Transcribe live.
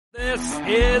This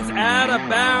is Out of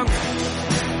Bounds.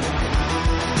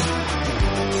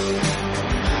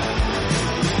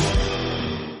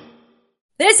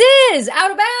 This is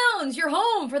Out of Bounds, your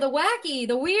home for the wacky,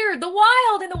 the weird, the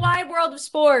wild, and the wide world of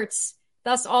sports.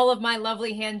 Thus, all of my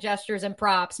lovely hand gestures and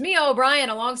props. Mia O'Brien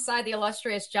alongside the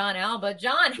illustrious John Alba.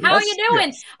 John, how are you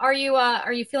doing? Are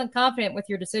you feeling confident with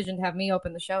your decision to have me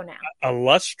open the show now?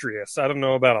 Illustrious. I don't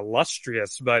know about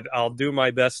illustrious, but I'll do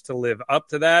my best to live up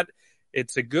to that.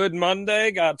 It's a good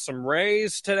Monday. Got some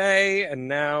Rays today, and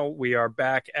now we are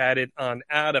back at it on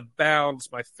Out of Bounds,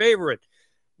 my favorite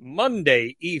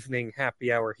Monday evening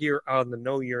happy hour here on the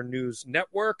Know Your News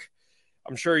Network.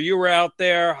 I'm sure you were out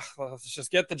there. Let's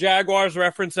just get the Jaguars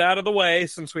reference out of the way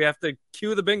since we have to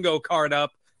cue the bingo card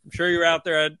up. I'm sure you were out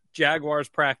there at Jaguars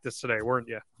practice today, weren't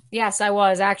you? Yes, I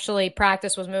was. Actually,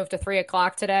 practice was moved to 3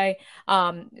 o'clock today.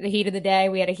 The heat of the day,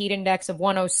 we had a heat index of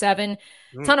 107.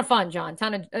 Ton of fun, John.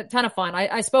 Ton of fun.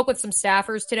 I spoke with some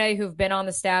staffers today who've been on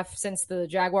the staff since the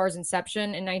Jaguars'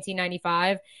 inception in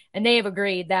 1995, and they have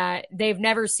agreed that they've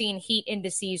never seen heat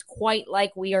indices quite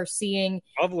like we are seeing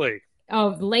Lovely.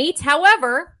 Of late.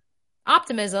 However,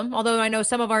 optimism, although I know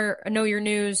some of our Know Your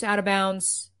News Out of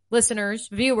Bounds listeners,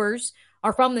 viewers,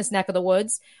 are from this neck of the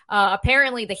woods.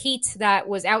 Apparently, the heat that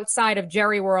was outside of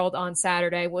Jerry World on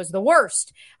Saturday was the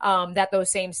worst that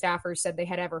those same staffers said they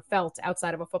had ever felt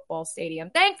outside of a football stadium.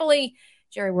 Thankfully,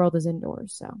 Jerry World is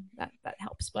indoors, so that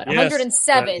helps. But yes,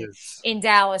 107 in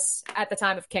Dallas at the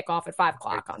time of kickoff at 5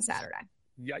 o'clock on Saturday.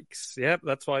 Yikes. Yep,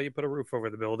 that's why you put a roof over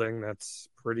the building. That's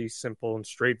pretty simple and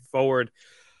straightforward.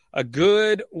 A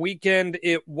good weekend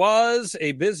it was,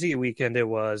 a busy weekend it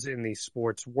was in the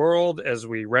sports world as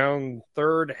we round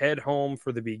third, head home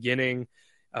for the beginning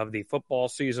of the football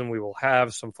season. We will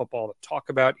have some football to talk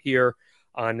about here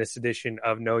on this edition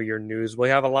of Know Your News. We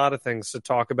have a lot of things to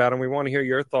talk about, and we want to hear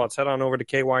your thoughts. Head on over to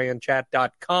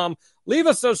kynchat.com. Leave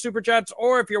us those super chats,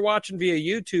 or if you're watching via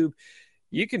YouTube,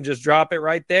 you can just drop it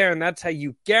right there, and that's how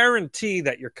you guarantee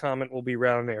that your comment will be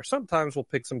around there. Sometimes we'll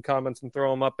pick some comments and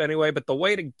throw them up anyway, but the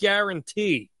way to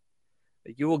guarantee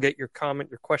that you will get your comment,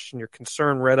 your question, your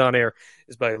concern read on air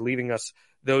is by leaving us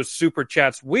those super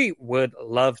chats. We would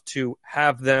love to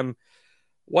have them.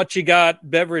 What you got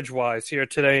beverage-wise here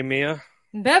today, Mia?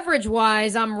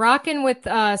 Beverage-wise, I'm rocking with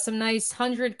some nice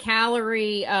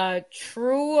 100-calorie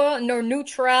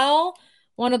Nutrell,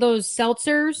 one of those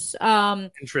seltzers.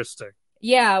 Interesting.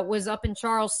 Yeah, was up in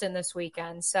Charleston this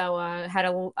weekend, so had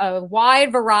a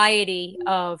wide variety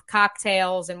of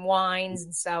cocktails and wines,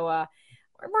 and so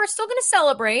we're still going to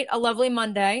celebrate a lovely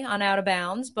Monday on Out of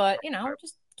Bounds, but,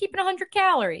 just keeping 100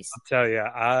 calories. I'll tell you,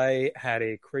 I had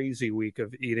a crazy week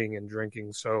of eating and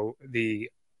drinking, so the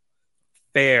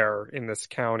fair in this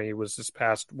county was this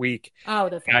past week. Oh,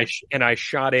 the fair. And I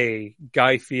shot a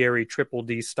Guy Fieri Triple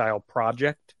D style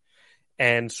project.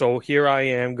 And so here I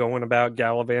am going about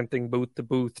gallivanting booth to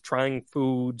booth, trying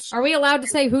foods. Are we allowed to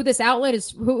say who this outlet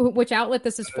is, which outlet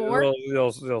this is for?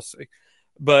 They'll see.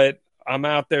 But I'm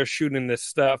out there shooting this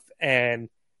stuff, and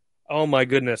oh my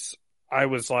goodness, I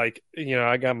was like,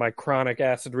 I got my chronic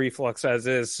acid reflux as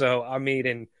is. So I'm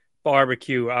eating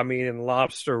barbecue. I'm eating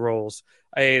lobster rolls.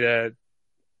 I ate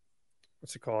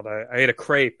what's it called? I ate a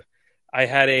crepe. I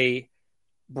had a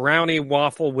brownie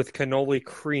waffle with cannoli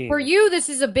cream. For you, this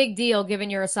is a big deal given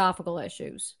your esophageal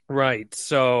issues. Right.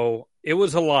 So it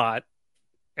was a lot,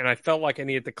 and I felt like I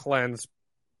needed to cleanse,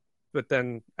 but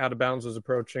then Out of Bounds was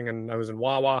approaching, and I was in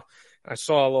Wawa. I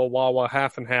saw a little Wawa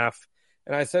half and half,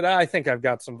 and I said, I think I've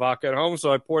got some vodka at home,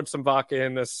 so I poured some vodka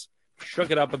in this,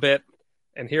 shook it up a bit,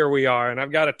 and here we are. And I've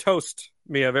got a toast,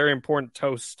 Mia, a very important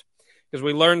toast, because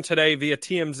we learned today via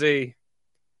TMZ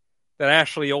that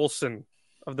Ashley Olsen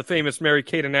of the famous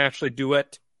Mary-Kate and Ashley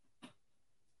duet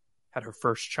had her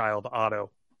first child, Otto.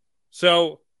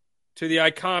 So, to the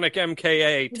iconic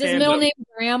MKA. Is his middle name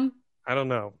Graham? I don't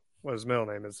know what his middle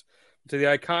name is. To the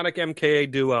iconic MKA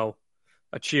duo,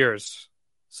 a cheers.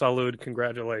 Salud,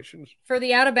 congratulations. For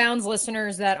the Out of Bounds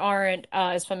listeners that aren't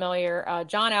as familiar,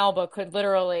 John Alba could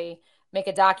literally make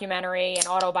a documentary, an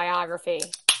autobiography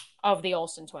of the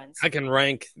Olsen twins. I can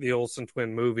rank the Olsen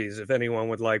twin movies if anyone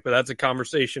would like, but that's a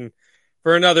conversation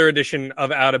for another edition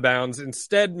of Out of Bounds.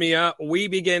 Instead, Mia, we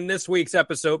begin this week's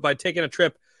episode by taking a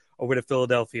trip over to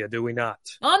Philadelphia, do we not?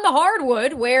 On the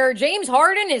hardwood, where James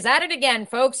Harden is at it again,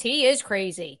 folks. He is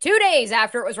crazy. 2 days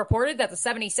after it was reported that the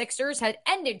 76ers had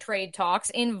ended trade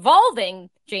talks involving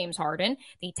James Harden,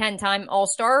 the 10-time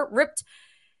All-Star ripped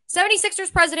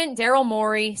 76ers president Daryl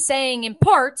Morey, saying in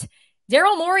part,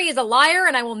 Daryl Morey is a liar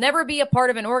and I will never be a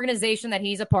part of an organization that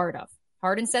he's a part of.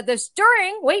 Harden said this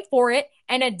during, wait for it,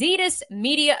 an Adidas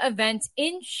media event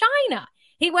in China.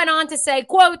 He went on to say,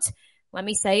 quote, Let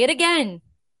me say it again.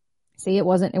 See, it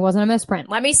wasn't a misprint.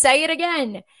 Let me say it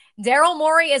again. Daryl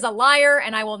Morey is a liar,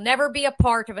 and I will never be a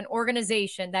part of an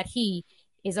organization that he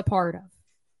is a part of.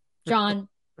 John,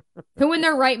 who in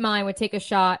their right mind would take a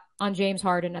shot on James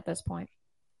Harden at this point?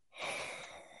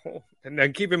 And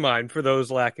then keep in mind, for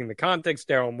those lacking the context,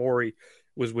 Daryl Morey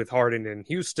was with Harden in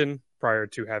Houston prior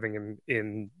to having him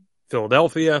in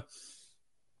Philadelphia.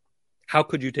 How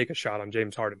could you take a shot on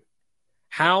James Harden?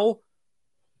 How?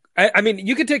 I mean,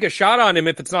 you could take a shot on him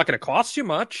if it's not going to cost you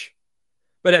much.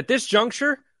 But at this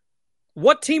juncture,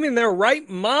 what team in their right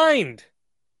mind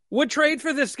would trade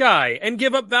for this guy and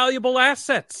give up valuable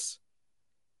assets?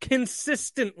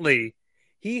 Consistently,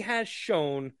 he has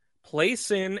shown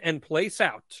place in and place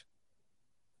out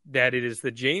that it is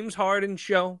the James Harden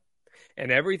show,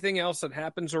 and everything else that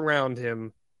happens around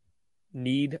him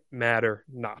need matter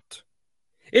not.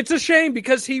 It's a shame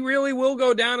because he really will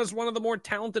go down as one of the more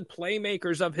talented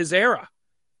playmakers of his era.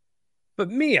 But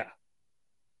Mia,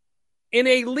 in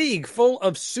a league full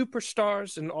of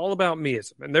superstars and all about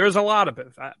meism, and there's a lot of it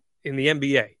in the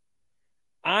NBA,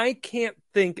 I can't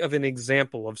think of an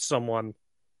example of someone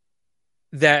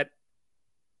that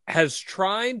has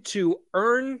tried to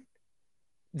earn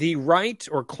the right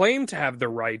or claim to have the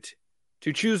right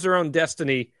to choose their own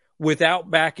destiny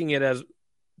without backing it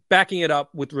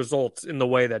up with results in the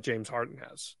way that James Harden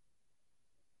has.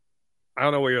 I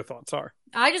don't know what your thoughts are.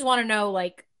 I just want to know,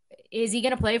 like, is he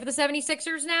going to play for the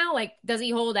 76ers now? Like, does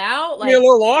he hold out? Like, a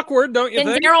little awkward, don't you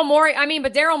think? Daryl Morey,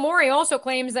 but Daryl Morey also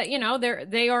claims that,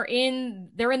 they're in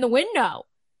the window.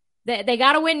 They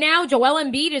got to win now. Joel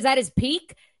Embiid is at his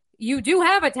peak. You do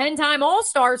have a 10-time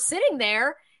All-Star sitting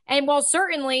there. And while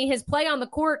certainly his play on the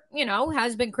court,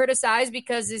 has been criticized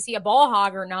because is he a ball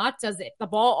hog or not? Does the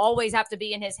ball always have to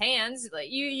be in his hands?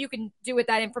 You can do with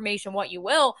that information what you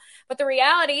will. But the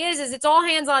reality is it's all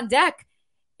hands on deck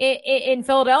in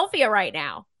Philadelphia right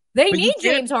now. They need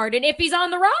James Harden if he's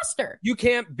on the roster. You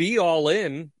can't be all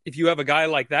in if you have a guy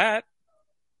like that.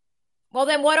 Well,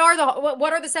 then what are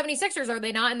the 76ers? Are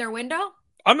they not in their window?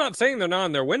 I'm not saying they're not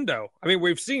in their window. I mean,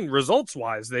 we've seen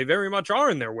results-wise, they very much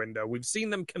are in their window. We've seen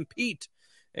them compete.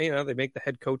 And, they make the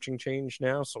head coaching change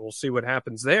now, so we'll see what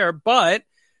happens there. But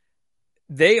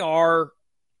they are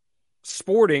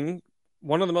sporting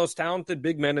one of the most talented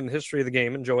big men in the history of the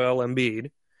game in Joel Embiid.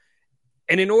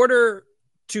 And in order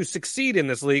to succeed in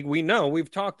this league, we've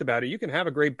talked about it. You can have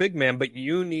a great big man, but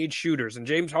you need shooters. And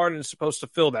James Harden is supposed to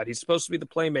fill that. He's supposed to be the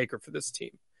playmaker for this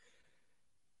team.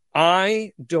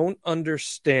 I don't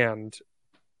understand.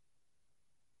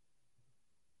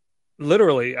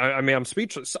 Literally, I'm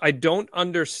speechless. I don't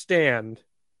understand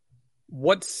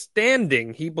what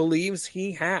standing he believes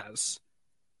he has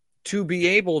to be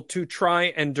able to try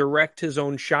and direct his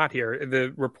own shot here.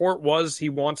 The report was he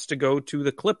wants to go to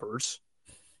the Clippers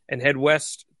and head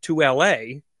west to LA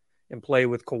and play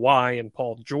with Kawhi and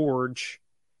Paul George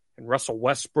and Russell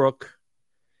Westbrook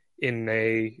in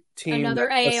a team. Another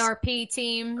AARP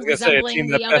team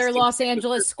resembling the other Los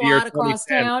Angeles squad across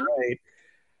town.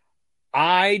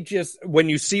 Right? When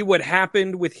you see what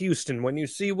happened with Houston, when you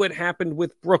see what happened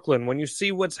with Brooklyn, when you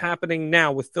see what's happening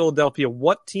now with Philadelphia,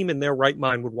 what team in their right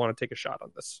mind would want to take a shot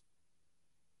on this?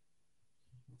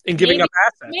 And giving up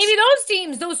assets. Maybe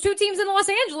those two teams in Los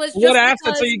Angeles. What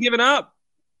assets are you giving up?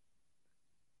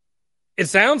 It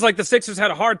sounds like the Sixers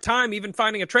had a hard time even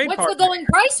finding a trade partner. What's the going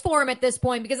price for him at this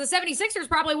point? Because the 76ers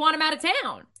probably want him out of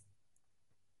town.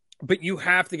 But you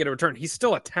have to get a return. He's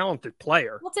still a talented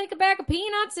player. We'll take a bag of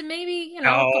peanuts and maybe,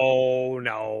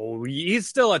 No. He's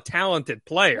still a talented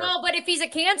player. Well, but if he's a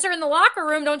cancer in the locker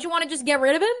room, don't you want to just get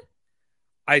rid of him?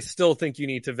 I still think you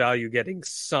need to value getting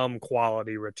some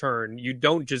quality return. You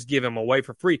don't just give him away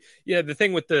for free. Yeah, the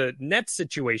thing with the Nets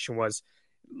situation was,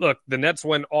 look, the Nets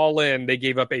went all in. They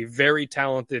gave up a very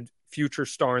talented future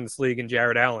star in this league in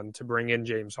Jared Allen to bring in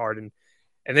James Harden,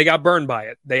 and they got burned by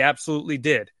it. They absolutely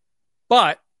did.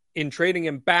 But in trading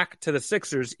him back to the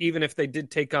Sixers, even if they did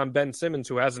take on Ben Simmons,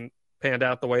 who hasn't panned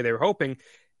out the way they were hoping,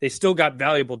 they still got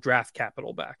valuable draft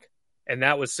capital back. And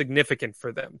that was significant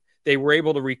for them. They were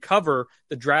able to recover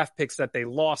the draft picks that they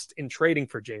lost in trading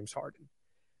for James Harden.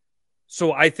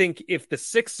 So I think if the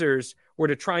Sixers were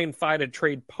to try and find a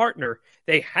trade partner,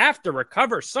 they have to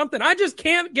recover something. I just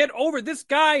can't get over this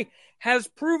guy has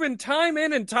proven time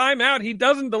in and time out he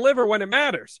doesn't deliver when it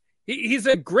matters. He's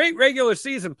a great regular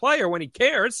season player when he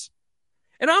cares.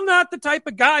 And I'm not the type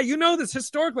of guy, you know this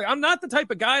historically, I'm not the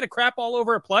type of guy to crap all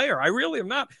over a player. I really am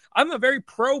not. I'm a very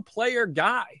pro-player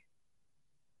guy.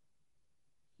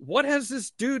 What has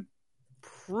this dude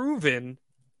proven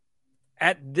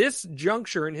at this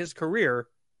juncture in his career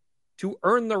to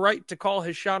earn the right to call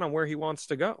his shot on where he wants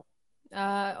to go?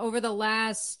 Over the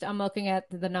last, I'm looking at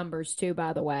the numbers too,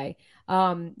 by the way.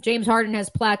 James Harden has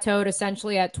plateaued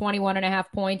essentially at 21.5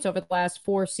 points over the last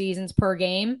 4 seasons per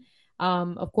game.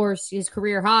 Of course, his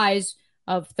career highs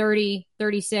of 30,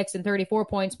 36, and 34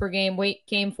 points per game wait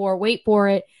for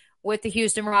it, with the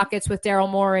Houston Rockets with Daryl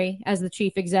Morey as the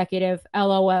chief executive.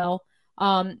 LOL.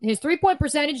 His 3-point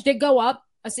percentage did go up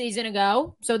a season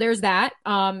ago, so there's that.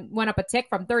 Went up a tick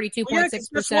from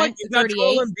 32.6% to 38.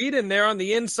 Joel Embiid in there on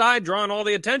the inside, drawing all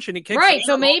the attention. He kicks right,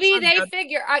 so maybe they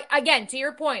figure. Again, to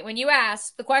your point, when you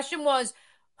asked, the question was,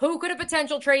 who could a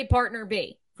potential trade partner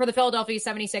be for the Philadelphia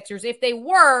 76ers if they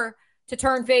were to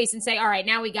turn face and say, all right,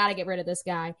 now we got to get rid of this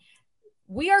guy?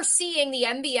 We are seeing the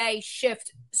NBA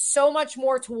shift so much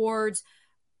more towards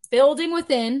building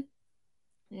within,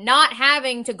 not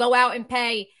having to go out and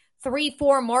pay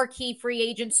 3-4 marquee free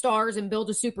agent stars and build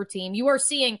a super team. You are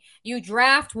seeing you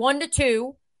draft 1 to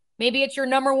 2. Maybe it's your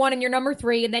number 1 and your number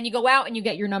 3, and then you go out and you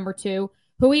get your number 2,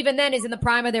 who even then is in the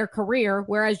prime of their career,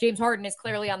 whereas James Harden is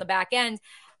clearly on the back end,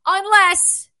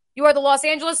 unless you are the Los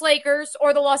Angeles Lakers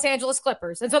or the Los Angeles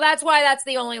Clippers. And so that's why that's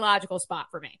the only logical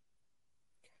spot for me.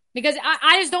 Because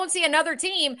I just don't see another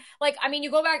team. Like, I mean,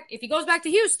 if he goes back to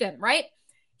Houston, right?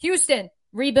 Houston,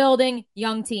 rebuilding,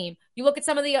 young team. You look at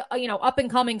some of the, up and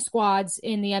coming squads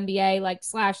in the NBA, like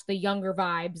 / the younger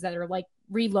vibes that are like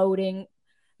reloading.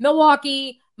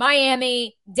 Milwaukee,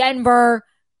 Miami, Denver.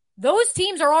 Those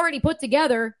teams are already put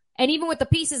together. And even with the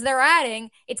pieces they're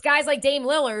adding, it's guys like Dame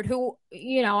Lillard, who,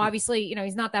 obviously,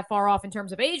 he's not that far off in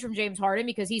terms of age from James Harden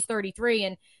because he's 33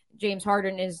 and James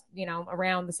Harden is,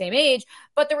 around the same age.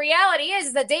 But the reality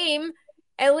is that Dame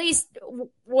at least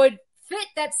would fit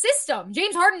that system.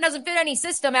 James Harden doesn't fit any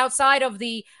system outside of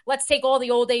the let's take all the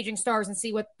old aging stars and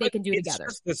see what they can do together.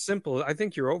 It's just as simple. I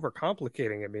think you're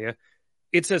overcomplicating it, Mia.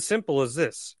 It's as simple as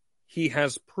this. He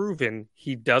has proven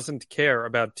he doesn't care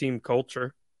about team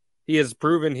culture. He has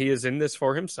proven he is in this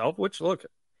for himself, which, look,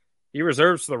 he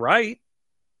reserves the right.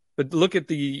 But look at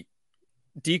the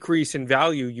decrease in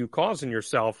value you cause in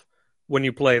yourself when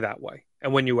you play that way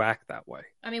and when you act that way.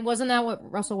 I mean, wasn't that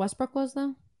what Russell Westbrook was,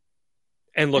 though?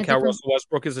 And look how Russell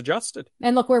Westbrook is adjusted.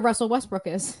 And look where Russell Westbrook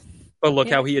is. But look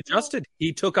how he adjusted.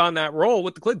 He took on that role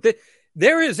with the Clippers.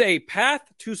 There is a path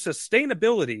to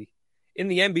sustainability in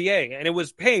the NBA, and it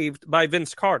was paved by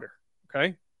Vince Carter.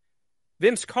 Okay?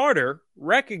 Vince Carter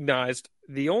recognized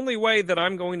the only way that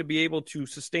I'm going to be able to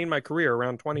sustain my career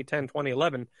around 2010,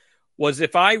 2011 was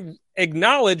if I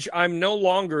acknowledge I'm no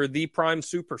longer the prime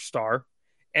superstar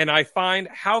and I find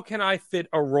how can I fit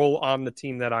a role on the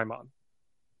team that I'm on.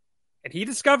 And he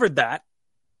discovered that,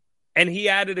 and he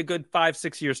added a good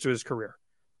 5-6 years to his career.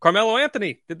 Carmelo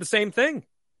Anthony did the same thing.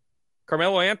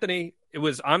 Carmelo Anthony, it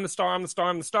was I'm the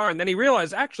star. And then he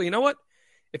realized, actually, you know what?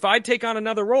 If I take on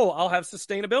another role, I'll have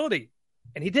sustainability.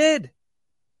 And he did.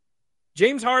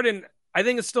 James Harden, I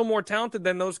think, is still more talented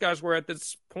than those guys were at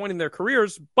this point in their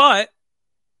careers, but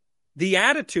the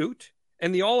attitude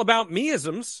and the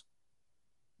all-about-me-isms,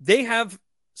 they have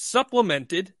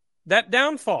supplemented that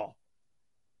downfall.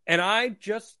 And I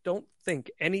just don't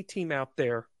think any team out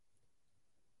there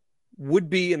would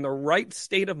be in the right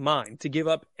state of mind to give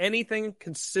up anything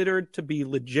considered to be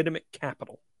legitimate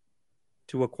capital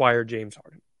to acquire James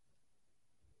Harden.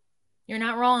 You're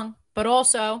not wrong, but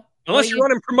also unless you're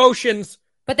running promotions.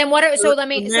 But then what? So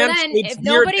then, if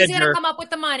nobody's going to come up with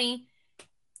the money,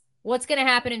 what's going to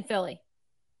happen in Philly?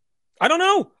 I don't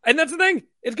know, and that's the thing.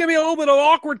 It's going to be a little bit of an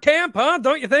awkward camp, huh?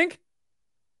 Don't you think?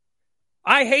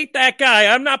 I hate that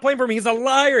guy. I'm not playing for him. He's a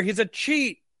liar. He's a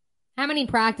cheat. How many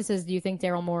practices do you think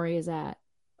Daryl Morey is at?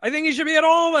 I think he should be at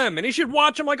all of them, and he should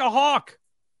watch him like a hawk.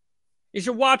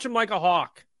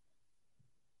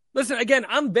 Listen, again,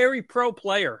 I'm very pro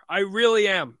player. I really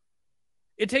am.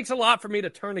 It takes a lot for me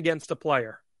to turn against a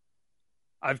player.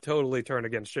 I've totally turned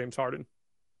against James Harden.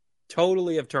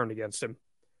 Totally have turned against him.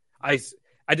 I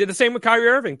did the same with Kyrie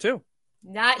Irving, too.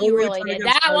 You really did.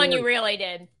 That one you really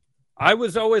did. I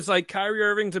was always like, Kyrie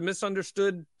Irving's a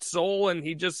misunderstood soul and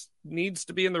he just needs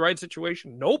to be in the right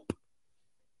situation. Nope.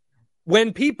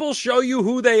 When people show you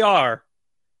who they are,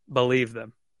 believe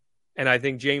them. And I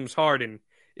think James Harden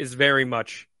is very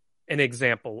much an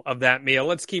example of that, Mia.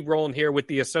 Let's keep rolling here with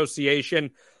the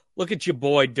association. Look at your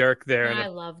boy Dirk there. I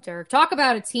love Dirk. Talk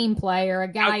about a team player, a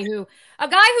guy who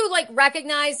like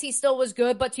recognized he still was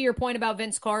good. But to your point about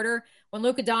Vince Carter, when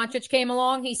Luka Doncic came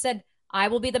along, he said, I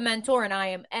will be the mentor, and I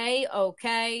am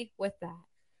A-okay with that.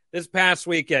 This past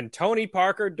weekend, Tony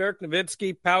Parker, Dirk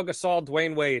Nowitzki, Pau Gasol,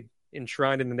 Dwayne Wade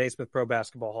enshrined in the Naismith Pro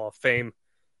Basketball Hall of Fame.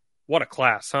 What a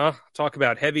class, huh? Talk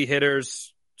about heavy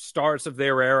hitters, stars of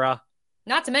their era.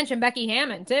 Not to mention Becky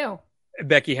Hammon, too.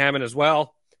 Becky Hammon as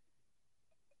well.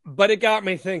 But it got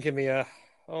me thinking, Mia,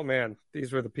 oh man,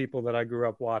 these were the people that I grew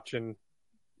up watching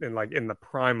in the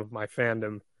prime of my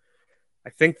fandom. I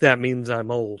think that means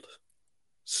I'm old.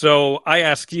 So I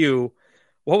ask you,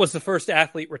 what was the first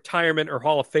athlete retirement or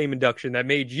Hall of Fame induction that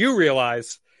made you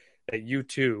realize that you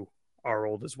too are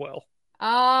old as well?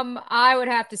 I would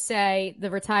have to say the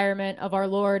retirement of our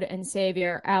Lord and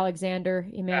Savior, Alexander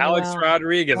Alex Emmanuel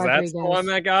Rodriguez, that's the one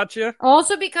Rodriguez. that got you?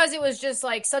 Also because it was just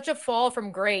like such a fall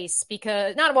from grace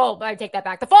because not well, I take that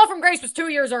back. The fall from grace was 2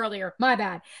 years earlier. My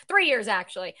bad. 3 years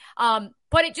actually.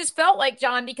 But it just felt like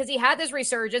John because he had this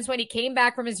resurgence when he came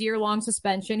back from his year-long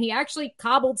suspension. He actually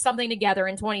cobbled something together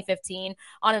in 2015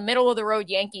 on a middle of the road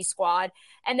Yankee squad.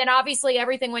 And then obviously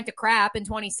everything went to crap in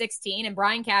 2016. And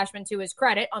Brian Cashman, to his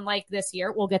credit, unlike this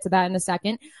year, we'll get to that in a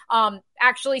second,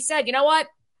 actually said, you know what?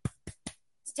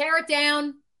 Let's tear it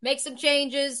down, make some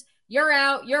changes. You're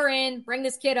out, you're in, bring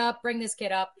this kid up,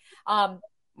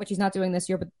 which he's not doing this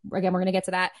year, but again, we're going to get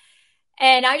to that.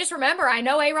 And I just remember, I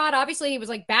know A-Rod, obviously he was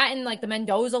like batting like the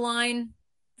Mendoza line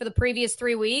for the previous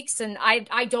 3 weeks. And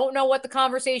I don't know what the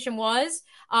conversation was.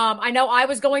 I know I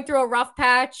was going through a rough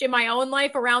patch in my own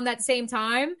life around that same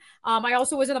time. I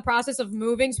also was in the process of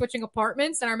moving, switching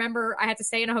apartments. And I remember I had to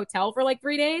stay in a hotel for like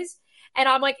 3 days. And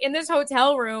I'm like in this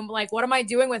hotel room, like, what am I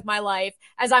doing with my life?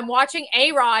 As I'm watching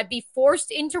A-Rod be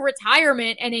forced into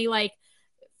retirement and a like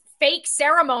fake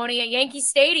ceremony at Yankee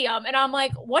Stadium. And I'm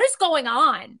like, what is going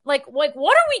on? Like what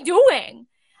are we doing?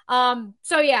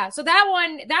 So yeah, so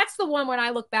that's the one when I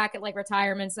look back at like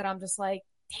retirements that I'm just like,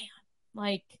 damn,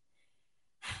 like,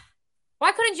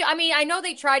 why couldn't you? I mean, I know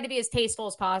they tried to be as tasteful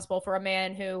as possible for a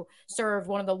man who served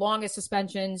one of the longest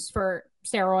suspensions for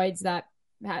steroids that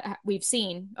we've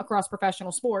seen across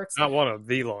professional sports. Not one of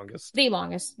the longest. The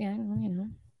longest, yeah, you know.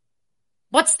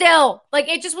 But still, like,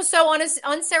 it just was so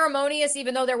unceremonious,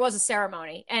 even though there was a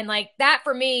ceremony. And, like, that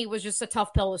for me was just a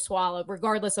tough pill to swallow,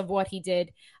 regardless of what he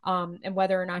did and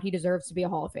whether or not he deserves to be a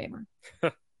Hall of Famer.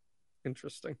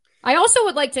 Interesting. I also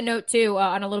would like to note, too,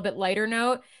 on a little bit lighter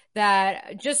note,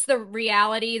 that just the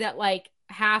reality that, like,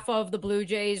 half of the Blue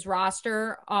Jays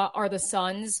roster are the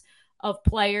sons of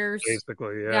players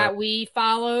basically, yeah, that we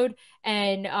followed.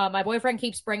 And my boyfriend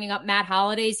keeps bringing up Matt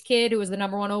Holliday's kid, who was the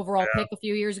 #1 overall pick a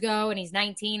few years ago. And he's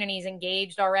 19 and he's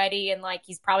engaged already. And like,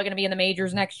 he's probably going to be in the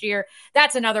majors next year.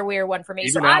 That's another weird one for me.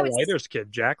 Even so Al Leiter's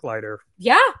kid, Jack Leiter.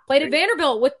 Yeah. Played at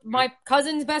Vanderbilt with my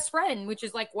cousin's best friend, which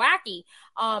is like wacky.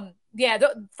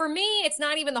 For me, it's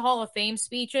not even the Hall of Fame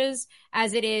speeches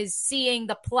as it is seeing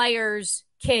the players'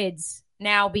 kids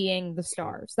now being the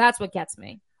stars. That's what gets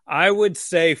me. I would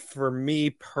say for me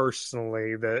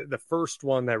personally, the first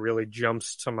one that really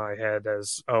jumps to my head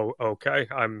as, oh, okay,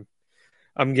 I'm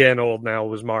getting old now,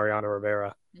 was Mariano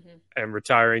Rivera and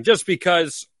retiring, just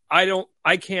because I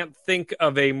can't think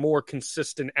of a more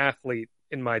consistent athlete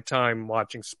in my time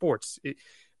watching sports.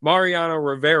 Mariano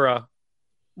Rivera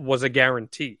was a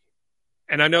guarantee.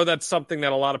 And I know that's something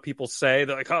that a lot of people say.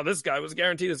 They're like, oh, this guy was a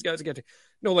guarantee. This guy was a guarantee.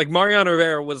 No, like Mariano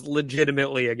Rivera was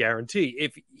legitimately a guarantee.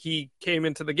 If he came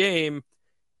into the game,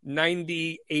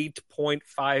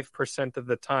 98.5% of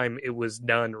the time, it was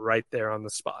done right there on the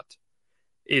spot.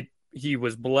 He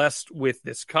was blessed with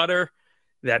this cutter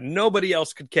that nobody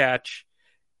else could catch,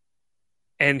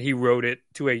 and he rode it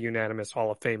to a unanimous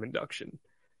Hall of Fame induction.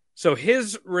 So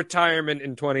his retirement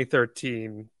in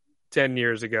 2013, 10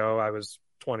 years ago, I was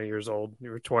 20 years old.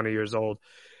 You were 20 years old.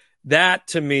 That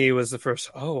to me was the first,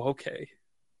 oh, okay.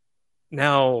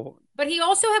 Now, but he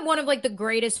also had one of like the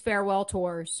greatest farewell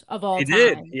tours of all time. He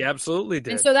did. He absolutely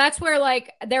did. And so that's where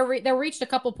like there reached a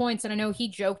couple points, and I know he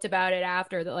joked about it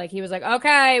after that. Like he was like,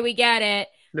 "Okay, we get it.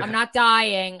 I'm not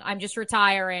dying. I'm just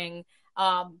retiring."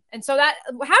 And so that,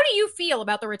 how do you feel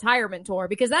about the retirement tour?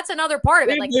 Because that's another part of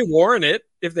it. Like they warrant it.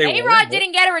 If they A-Rod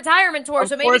didn't get a retirement tour,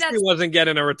 so maybe he wasn't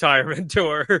getting a retirement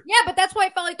tour. Yeah, but that's why I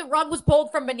felt like the rug was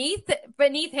pulled from beneath him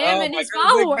and his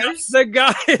followers. The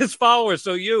guy, his followers.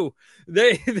 So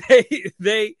this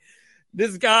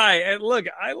guy, and look,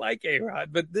 I like A-Rod,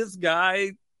 but this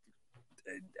guy,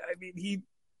 I mean, he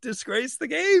disgraced the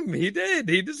game. He did.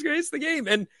 He disgraced the game.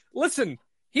 And listen,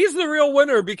 he's the real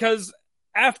winner because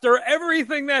after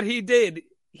everything that he did,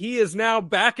 he is now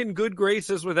back in good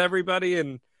graces with everybody,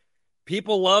 and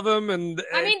people love him. And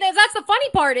I mean, that's the funny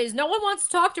part is no one wants to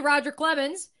talk to Roger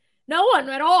Clemens. No one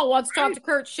at all wants to talk to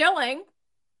Curt Schilling.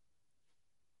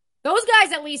 Those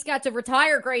guys at least got to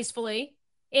retire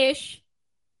gracefully-ish.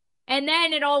 And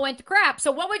then it all went to crap.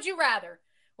 So what would you rather?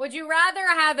 Would you rather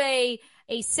have a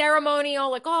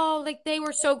ceremonial, like, oh, like they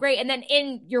were so great, and then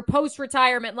in your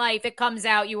post-retirement life, it comes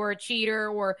out you were a cheater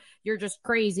or you're just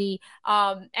crazy,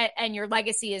 and your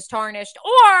legacy is tarnished?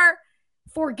 Or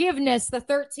forgiveness, the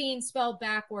 13 spelled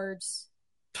backwards,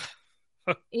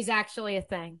 is actually a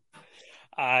thing.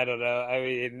 I don't know. I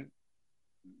mean,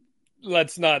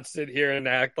 let's not sit here and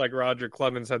act like Roger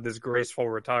Clemens had this graceful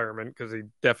retirement, because he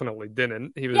definitely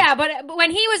didn't. He was Yeah, but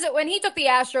when he took the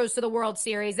Astros to the World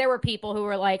Series, there were people who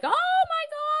were like, "Oh my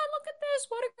God, look at this!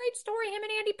 What a great story! Him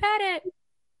and Andy Pettitte."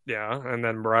 Yeah, and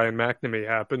then Brian McNamee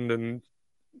happened, and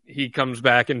he comes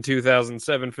back in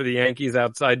 2007 for the Yankees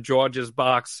outside George's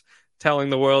box, telling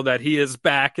the world that he is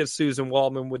back, as Susan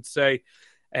Waldman would say.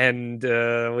 And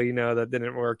we know that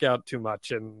didn't work out too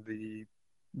much, and the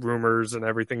rumors and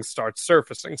everything starts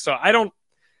surfacing. So I don't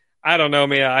know,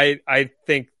 Mia. I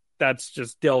think that's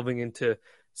just delving into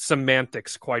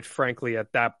semantics, quite frankly,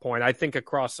 at that point. I think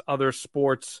across other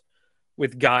sports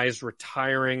with guys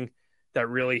retiring that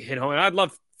really hit home, and I'd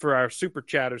love for our super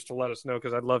chatters to let us know,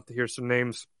 because I'd love to hear some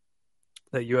names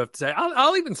that you have to say.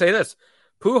 I'll even say this.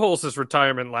 Pujols'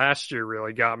 retirement last year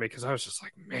really got me, because I was just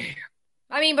like, man.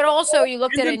 I mean, but also you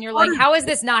looked at it and you're like, how has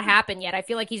this not happened yet? I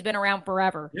feel like he's been around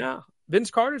forever. Yeah. Vince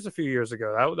Carter's a few years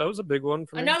ago. That was a big one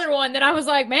for me. Another one that I was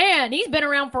like, man, he's been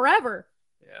around forever.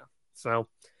 Yeah. So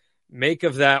make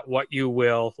of that what you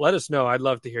will. Let us know. I'd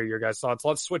love to hear your guys' thoughts.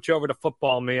 Let's switch over to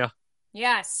football, Mia.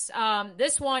 Yes.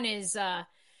 This one is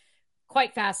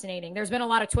quite fascinating. There's been a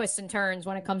lot of twists and turns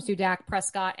when it comes to Dak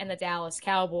Prescott and the Dallas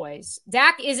Cowboys.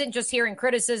 Dak isn't just hearing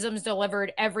criticisms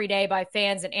delivered every day by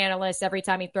fans and analysts every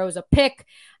time he throws a pick,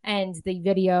 and the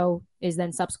video is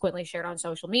then subsequently shared on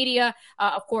social media.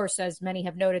 Of course, as many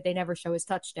have noted, they never show his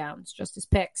touchdowns, just his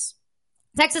picks.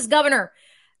 Texas Governor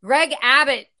Greg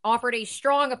Abbott offered a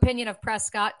strong opinion of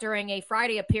Prescott during a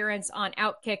Friday appearance on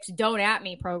Outkick's Don't At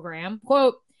Me program.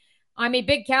 Quote, "I'm a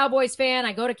big Cowboys fan.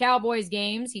 I go to Cowboys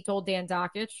games," he told Dan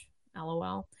Dockich.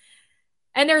 LOL.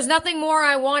 "And there's nothing more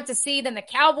I want to see than the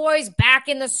Cowboys back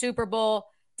in the Super Bowl.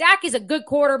 Dak is a good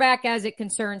quarterback as it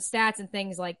concerns stats and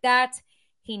things like that.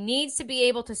 He needs to be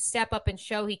able to step up and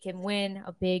show he can win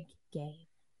a big game."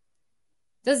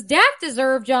 Does Dak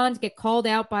deserve, John, to get called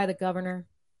out by the governor?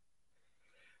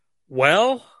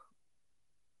 Well,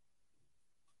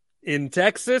 in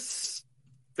Texas,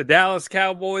 the Dallas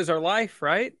Cowboys are life,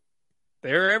 right?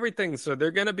 They're everything, so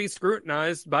they're going to be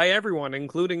scrutinized by everyone,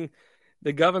 including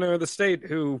the governor of the state,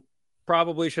 who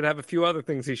probably should have a few other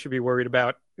things he should be worried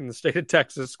about in the state of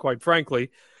Texas, quite frankly.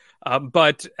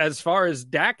 But as far as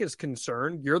Dak is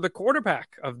concerned, you're the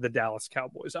quarterback of the Dallas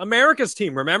Cowboys. America's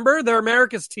team, remember? They're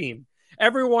America's team.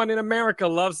 Everyone in America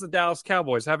loves the Dallas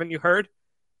Cowboys. Haven't you heard?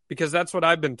 Because that's what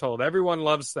I've been told. Everyone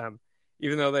loves them,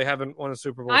 even though they haven't won a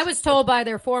Super Bowl. I was told by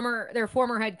their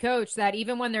former head coach that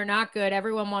even when they're not good,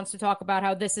 everyone wants to talk about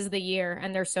how this is the year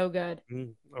and they're so good.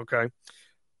 Okay.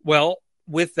 Well,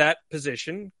 with that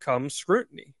position comes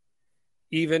scrutiny.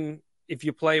 Even if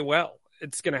you play well,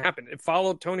 it's going to happen. It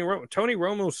followed Tony Romo. Tony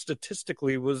Romo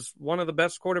statistically was one of the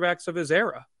best quarterbacks of his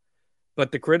era,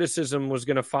 but the criticism was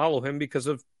going to follow him because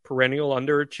of perennial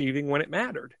underachieving when it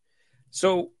mattered.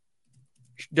 So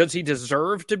does he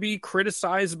deserve to be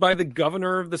criticized by the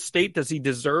governor of the state? Does he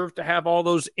deserve to have all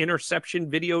those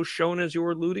interception videos shown, as you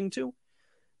were alluding to?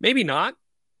 Maybe not,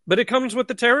 but it comes with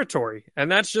the territory. And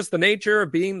that's just the nature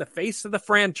of being the face of the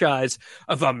franchise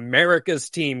of America's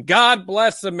team. God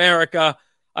bless America.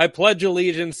 I pledge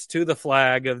allegiance to the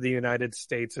flag of the United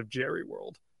States of Jerry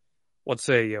World. What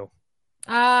say you?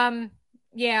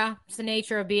 Yeah, it's the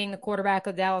nature of being the quarterback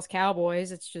of the Dallas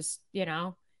Cowboys. It's just,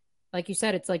 like you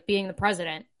said, it's like being the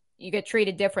president. You get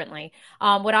treated differently.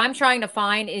 What I'm trying to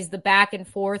find is the back and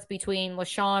forth between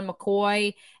LaShawn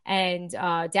McCoy and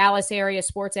Dallas area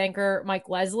sports anchor Mike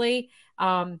Leslie,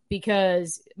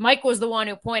 because Mike was the one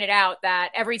who pointed out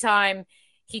that every time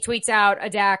he tweets out a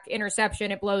Dak interception,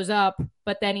 it blows up,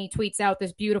 but then he tweets out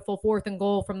this beautiful 4th and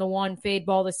goal from the one fade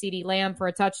ball to CeeDee Lamb for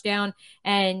a touchdown,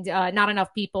 and not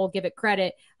enough people give it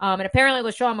credit. And apparently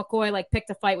LaShawn McCoy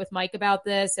picked a fight with Mike about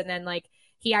this, and then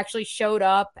he actually showed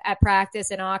up at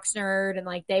practice in Oxnard,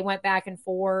 and they went back and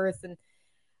forth. And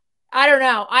I don't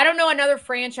know. I don't know another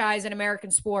franchise in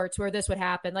American sports where this would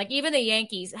happen. Even the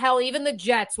Yankees, hell, even the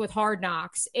Jets with Hard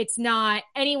Knocks, it's not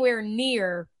anywhere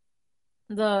near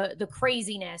the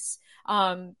craziness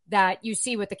that you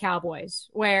see with the Cowboys,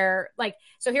 where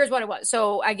so here's what it was.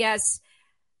 So I guess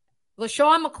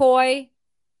LaShawn McCoy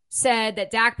said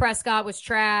that Dak Prescott was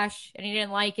trash and he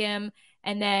didn't like him.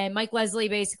 And then Mike Leslie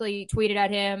basically tweeted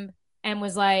at him and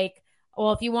was like,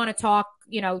 well, if you want to talk,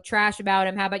 trash about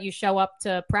him, how about you show up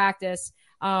to practice?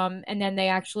 And then they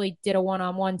actually did a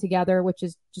one-on-one together, which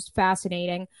is just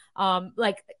fascinating. And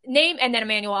then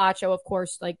Emmanuel Acho, of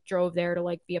course, like drove there to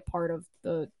like be a part of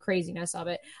the craziness of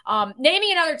it.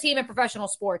 Naming another team in professional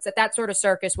sports that sort of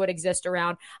circus would exist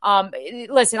around.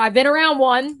 Listen, I've been around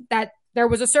one that there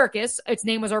was a circus. Its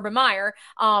name was Urban Meyer.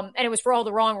 And it was for all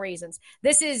the wrong reasons.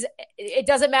 It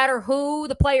doesn't matter who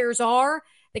the players are.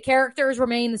 The characters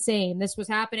remain the same. This was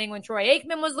happening when Troy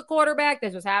Aikman was the quarterback.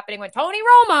 This was happening when Tony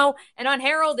Romo, an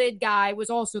unheralded guy, was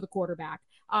also the quarterback.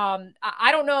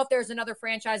 I don't know if there's another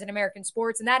franchise in American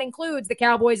sports, and that includes the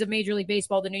Cowboys of Major League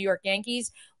Baseball, the New York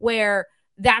Yankees, where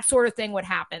that sort of thing would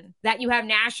happen. That you have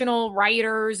national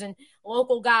writers and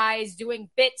local guys doing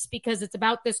bits because it's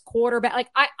about this quarterback. Like,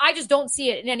 I just don't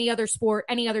see it in any other sport,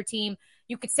 any other team.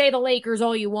 You could say the Lakers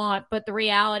all you want, but the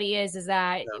reality is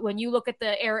that when you look at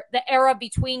the era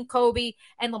between Kobe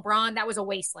and LeBron, that was a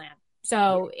wasteland.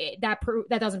 So that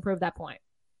doesn't prove that point.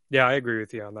 Yeah, I agree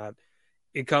with you on that.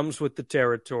 It comes with the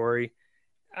territory.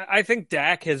 I think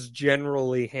Dak has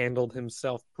generally handled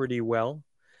himself pretty well,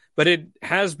 but it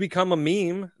has become a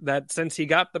meme that since he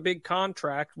got the big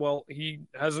contract, well, he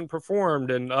hasn't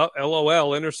performed, and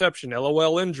LOL interception,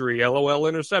 LOL injury, LOL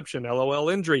interception, LOL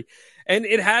injury. And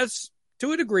it has,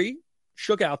 to a degree,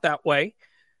 shook out that way.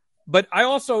 But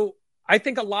I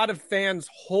think a lot of fans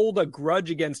hold a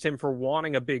grudge against him for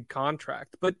wanting a big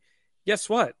contract. But guess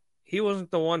what? He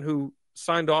wasn't the one who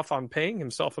signed off on paying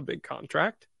himself a big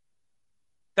contract.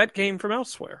 That came from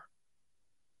elsewhere.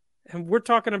 And we're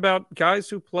talking about guys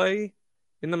who play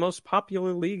in the most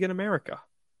popular league in America.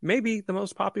 Maybe the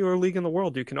most popular league in the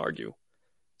world, you can argue.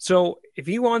 So if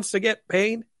he wants to get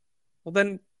paid, well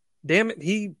then, damn it,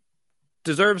 he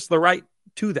deserves the right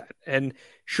to that. And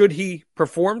should he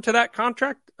perform to that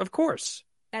contract? Of course.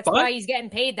 That's why he's getting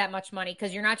paid that much money,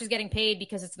 because you're not just getting paid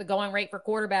because it's the going rate for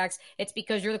quarterbacks. It's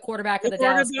because you're the quarterback of the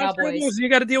Dallas Cowboys. You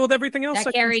got to deal with everything else.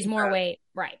 That carries more weight.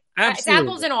 Right. Absolutely. It's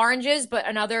apples and oranges, but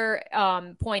another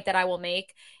point that I will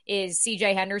make is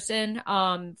C.J. Henderson,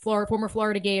 former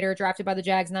Florida Gator, drafted by the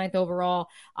Jags 9th overall,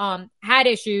 had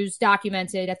issues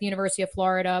documented at the University of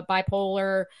Florida,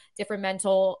 bipolar, different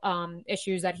mental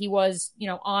issues that he was,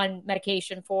 on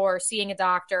medication for, seeing a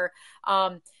doctor,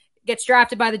 gets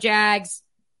drafted by the Jags,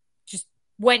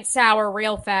 went sour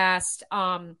real fast.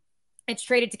 It's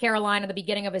traded to Carolina at the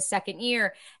beginning of his second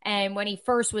year. And when he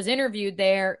first was interviewed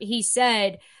there, he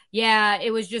said, yeah, it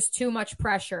was just too much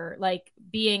pressure, like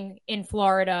being in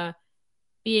Florida,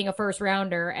 being a first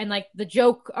rounder. And like the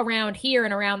joke around here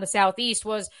and around the Southeast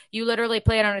was you literally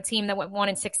played on a team that went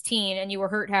 1-16 and you were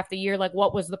hurt half the year. Like,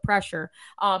 what was the pressure?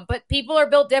 But people are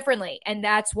built differently. And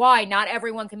that's why not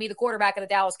everyone can be the quarterback of the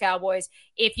Dallas Cowboys.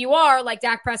 If you are, like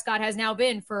Dak Prescott has now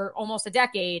been for almost a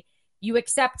decade, you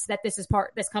accept that this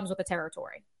comes with the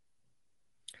territory.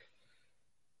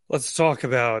 Let's talk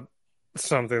about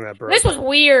something that broke. This was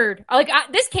weird.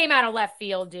 This came out of left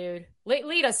field, dude.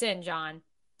 Lead us in, John.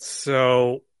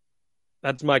 So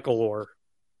that's Michael Orr.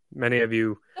 Many of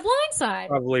you The Blind Side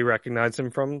probably recognize him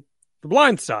from The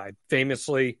Blind Side.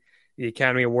 Famously, the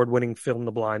Academy Award-winning film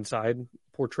The Blind Side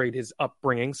portrayed his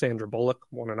upbringing. Sandra Bullock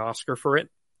won an Oscar for it.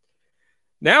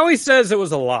 Now he says it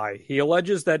was a lie. He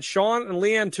alleges that Sean and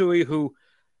Leanne Tui, who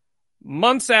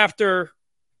months after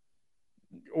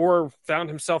Orr found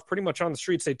himself pretty much on the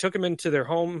streets, they took him into their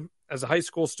home as a high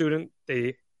school student.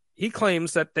 He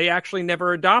claims that they actually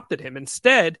never adopted him.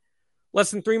 Instead,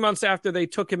 less than 3 months after they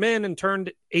took him in and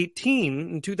turned 18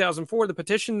 in 2004, the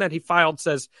petition that he filed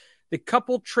says the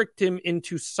couple tricked him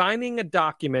into signing a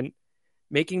document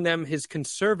making them his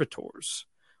conservators.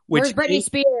 Where's Britney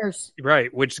Spears?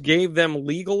 Right, which gave them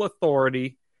legal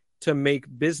authority to make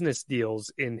business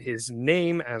deals in his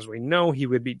name. As we know, he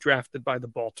would be drafted by the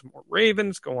Baltimore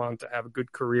Ravens, go on to have a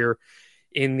good career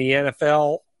in the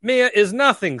NFL. Mia, is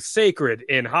nothing sacred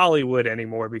in Hollywood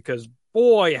anymore because,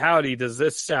 boy, howdy, does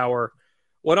this sour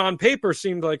what on paper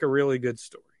seemed like a really good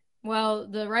story. Well,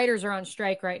 the writers are on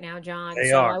strike right now, John.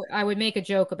 They are. I would make a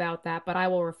joke about that, but I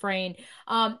will refrain.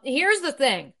 Here's the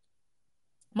thing.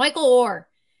 Michael Orr,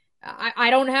 I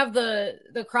don't have the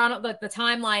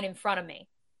timeline in front of me,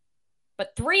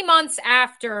 but 3 months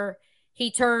after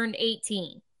he turned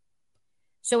 18.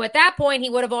 So at that point, he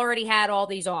would have already had all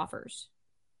these offers.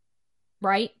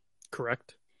 Right?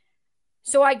 Correct.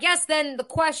 So I guess then the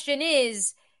question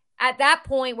is, at that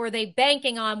point, were they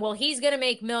banking on, well, he's going to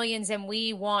make millions and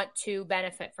we want to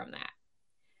benefit from that?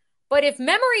 But if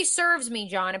memory serves me,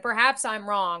 John, and perhaps I'm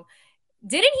wrong,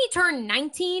 didn't he turn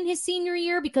 19 his senior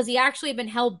year because he actually had been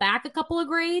held back a couple of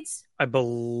grades? I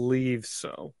believe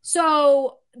so.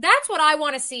 So that's what I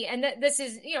want to see. And this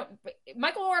is,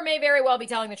 Michael Oher may very well be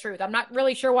telling the truth. I'm not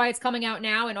really sure why it's coming out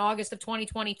now in August of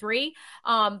 2023.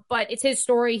 But it's his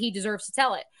story. He deserves to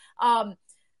tell it.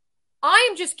 I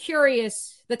am just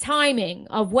curious the timing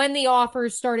of when the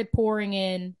offers started pouring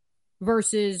in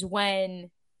versus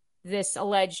when this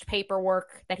alleged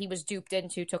paperwork that he was duped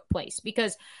into took place.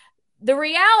 Because the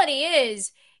reality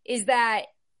is that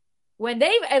when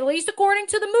they, at least according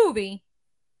to the movie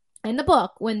and the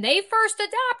book, when they first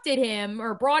adopted him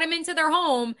or brought him into their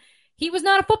home, he was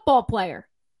not a football player.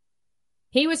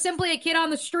 He was simply a kid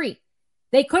on the street.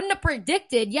 They couldn't have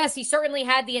predicted. Yes, he certainly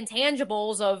had the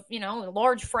intangibles of, a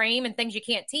large frame and things you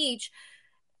can't teach,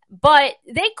 but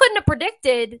they couldn't have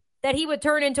predicted that he would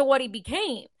turn into what he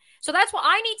became. So that's why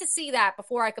I need to see that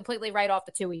before I completely write off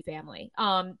the Tui family.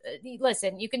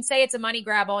 Listen, you can say it's a money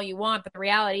grab all you want, but the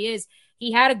reality is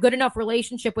he had a good enough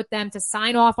relationship with them to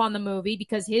sign off on the movie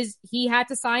because he had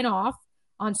to sign off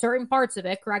on certain parts of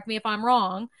it. Correct me if I'm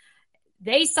wrong.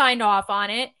 They signed off on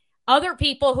it. Other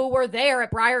people who were there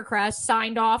at Briarcrest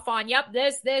signed off on, yep,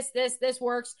 this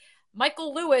works.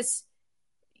 Michael Lewis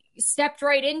stepped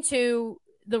right into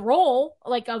the role,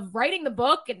 of writing the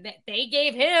book, and they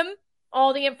gave him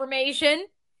all the information.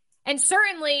 And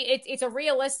certainly it's a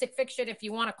realistic fiction, if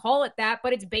you want to call it that,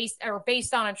 but it's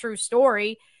based on a true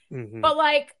story. Mm-hmm. But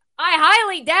I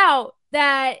highly doubt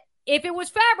that if it was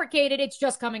fabricated, it's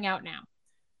just coming out now.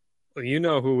 Well, you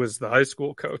know who was the high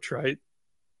school coach, right?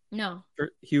 No.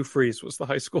 Hugh Freeze was the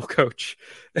high school coach.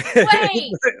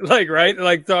 Wait!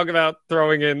 right? Talk about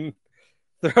throwing in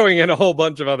a whole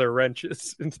bunch of other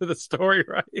wrenches into the story,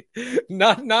 right?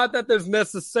 Not that there's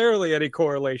necessarily any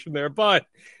correlation there, but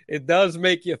it does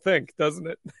make you think, doesn't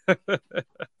it? I'm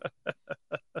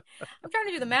trying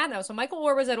to do the math now. So Michael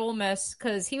Oher was at Ole Miss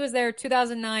because he was there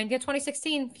 2009,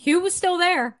 2016. Hugh was still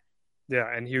there. Yeah,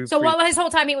 and Hugh. So his whole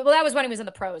time, that was when he was in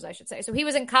the pros, I should say. So he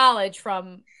was in college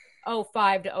from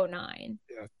 2005 to 2009.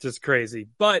 Yeah, just crazy.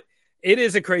 But it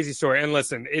is a crazy story. And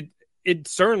listen, it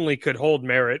certainly could hold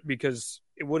merit because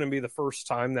it wouldn't be the first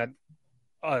time that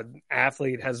an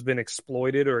athlete has been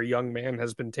exploited or a young man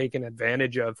has been taken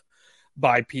advantage of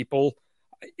by people.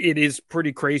 It is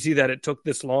pretty crazy that it took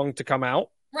this long to come out.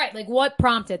 Right. What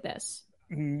prompted this?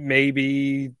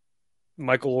 Maybe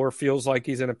Michael Oher feels like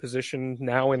he's in a position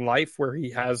now in life where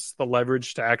he has the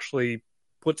leverage to actually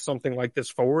put something like this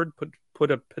forward,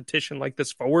 put a petition like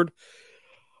this forward.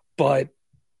 But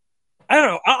I don't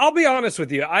know. I'll be honest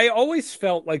with you. I always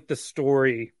felt like the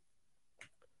story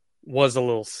was a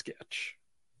little sketch.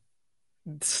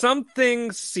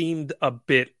 Something seemed a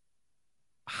bit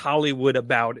Hollywood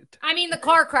about it. I mean, the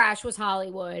car crash was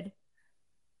Hollywood.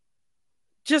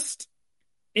 Just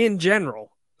in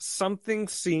general, something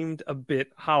seemed a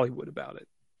bit Hollywood about it.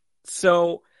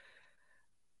 So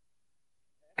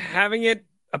having it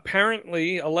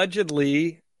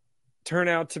allegedly turn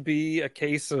out to be a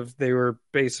case of they were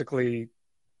basically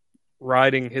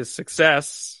riding his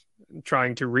success and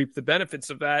trying to reap the benefits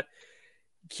of that.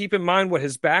 Keep in mind what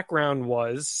his background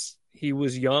was. He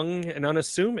was young and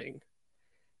unassuming.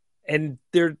 And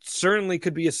there certainly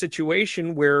could be a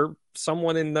situation where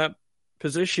someone in that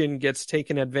position gets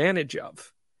taken advantage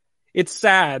of. It's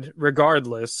sad,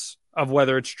 regardless of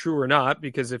whether it's true or not,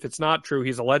 because if it's not true,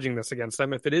 he's alleging this against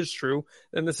them. If it is true,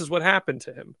 then this is what happened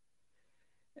to him.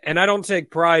 And I don't take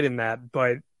pride in that,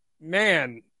 but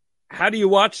man, how do you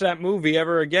watch that movie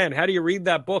ever again? How do you read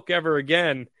that book ever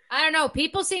again? I don't know.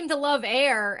 People seem to love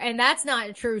Air, and that's not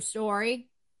a true story.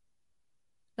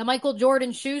 The Michael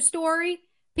Jordan shoe story.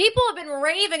 People have been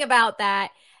raving about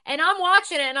that, and I'm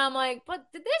watching it, and I'm like, but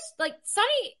this,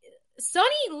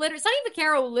 Sonny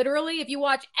Vaccaro, literally, if you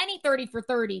watch any 30 for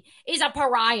 30, is a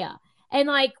pariah. And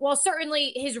while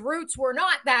certainly his roots were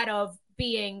not that of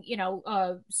being,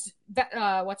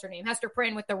 what's her name? Hester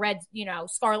Prynne with the red,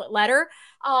 scarlet letter.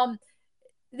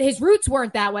 His roots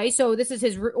weren't that way. So this is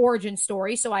his origin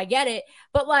story. So I get it.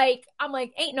 But I'm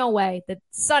like, ain't no way that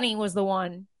Sonny was the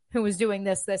one who was doing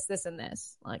this, and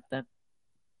this.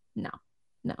 No.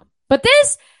 But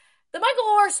the Michael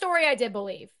Oher story, I did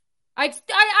believe. I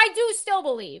do still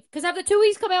believe. Because have the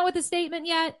Tuies come out with a statement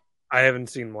yet? I haven't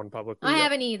seen one publicly I yet.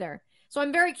 haven't either. So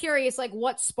I'm very curious,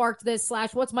 what sparked this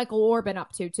 / what's Michael Oher been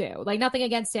up to, too? Nothing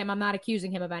against him. I'm not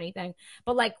accusing him of anything.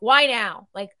 But, why now?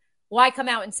 Why come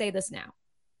out and say this now?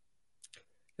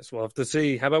 Guess we'll have to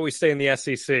see. How about we stay in the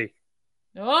SEC?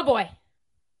 Oh, boy.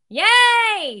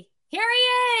 Yay! Here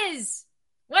he is!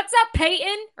 What's up,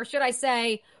 Peyton? Or should I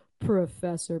say,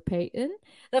 Professor Peyton?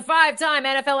 The 5-time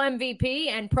NFL MVP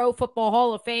and Pro Football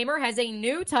Hall of Famer has a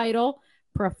new title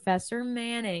Professor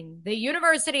Manning. The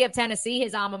University of Tennessee,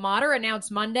 his alma mater,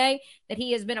 announced Monday that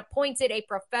he has been appointed a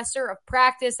professor of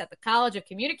practice at the College of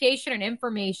Communication and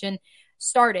Information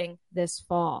starting this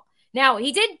fall. Now,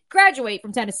 he did graduate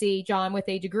from Tennessee, John, with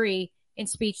a degree in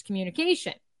speech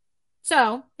communication.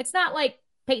 So it's not like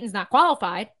Peyton's not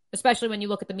qualified, especially when you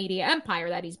look at the media empire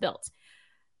that he's built.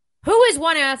 Who is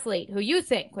one athlete who you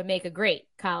think would make a great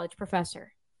college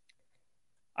professor?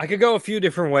 I could go a few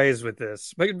different ways with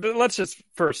this, but let's just,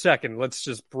 for a second, let's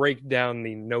just break down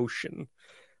the notion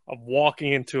of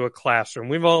walking into a classroom.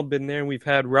 We've all been there. We've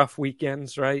had rough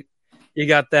weekends, right? You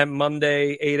got that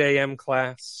Monday 8 a.m.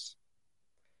 class.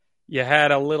 You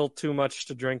had a little too much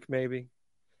to drink maybe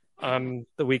on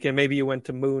the weekend. Maybe you went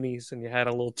to Mooney's and you had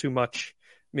a little too much,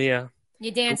 Mia.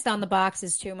 You danced on the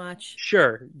boxes too much.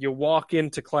 Sure. You walk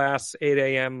into class 8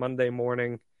 a.m. Monday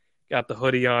morning, got the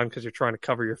hoodie on because you're trying to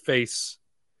cover your face.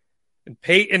 And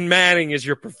Peyton Manning is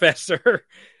your professor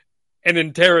and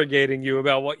interrogating you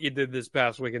about what you did this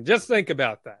past weekend. Just think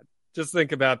about that. Just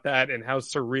think about that and how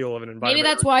surreal of an environment. Maybe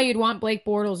that's why you'd want Blake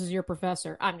Bortles as your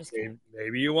professor. I'm just kidding.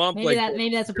 Maybe you want Blake.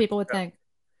 Maybe that's what people would think.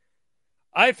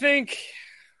 I think,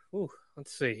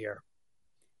 let's see here.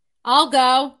 I'll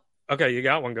go. Okay, you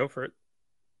got one. Go for it.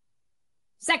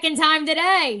 Second time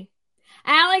today.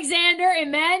 Alexander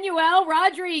Emmanuel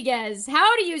Rodriguez.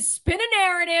 How do you spin a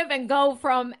narrative and go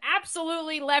from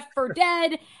absolutely left for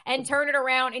dead and turn it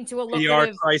around into a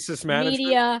lucrative crisis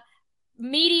management,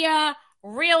 media,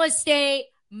 real estate,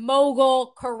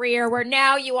 mogul career where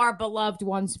now you are beloved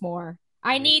once more?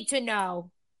 I need to know.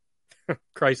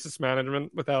 Crisis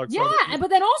management with Alexander. Yeah,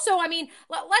 but then also, I mean,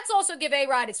 let's also give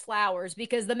A-Rod his flowers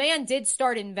because the man did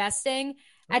start investing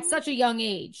at such a young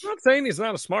age. I'm not saying he's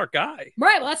not a smart guy.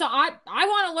 Right. Well, that's I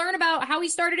want to learn about how he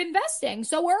started investing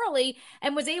so early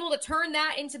and was able to turn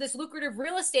that into this lucrative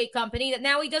real estate company that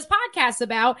now he does podcasts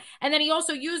about. And then he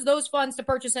also used those funds to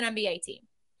purchase an NBA team.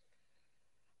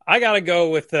 I got to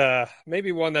go with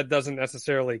maybe one that doesn't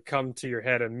necessarily come to your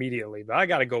head immediately, but I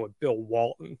got to go with Bill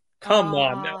Walton. Come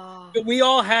on now. We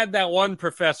all had that one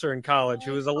professor in college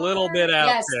who was a little bit out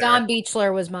there. Yes, Don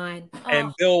Beachler was mine.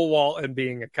 And Bill Walton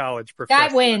being a college professor.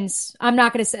 That wins. I'm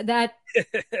not going to say that.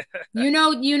 You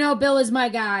know Bill is my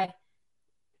guy.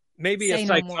 Maybe a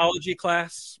psychology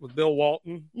class with Bill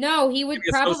Walton. No, he would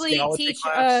probably teach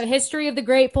history of the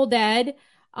Grateful Dead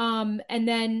and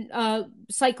then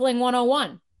cycling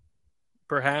 101.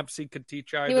 Perhaps he could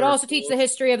teach either. He would also teach the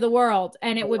history of the world,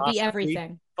 and it would be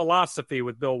everything. Philosophy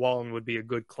with Bill Walton would be a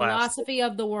good class. Philosophy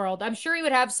of the world. I'm sure he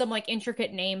would have some like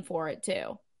intricate name for it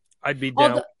too. I'd be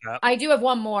down with that. I do have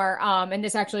one more, and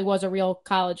this actually was a real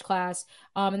college class,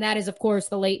 and that is, of course,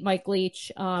 the late Mike Leach,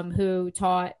 who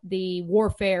taught the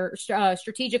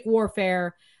strategic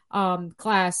warfare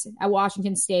class at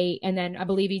Washington State, and then I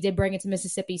believe he did bring it to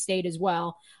Mississippi State as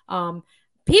well.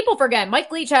 People forget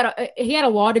Mike Leach had a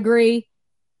law degree.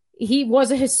 He was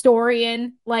a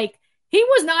historian. Like, he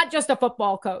was not just a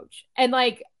football coach. And,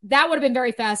 like, that would have been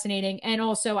very fascinating. And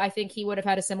also, I think he would have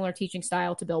had a similar teaching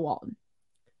style to Bill Walton.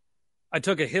 I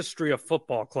took a history of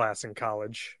football class in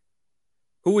college.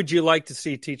 Who would you like to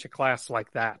see teach a class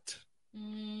like that?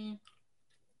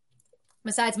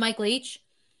 Besides Mike Leach?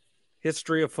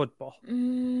 History of football.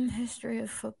 History of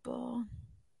football.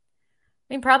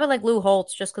 I mean, probably like Lou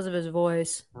Holtz, just because of his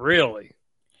voice. Really?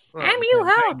 I'm Lou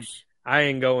Holtz. I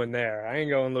ain't going there. I ain't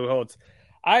going Lou Holtz.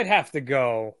 I'd have to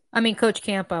go. I mean, Coach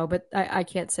Campo, but I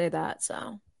can't say that,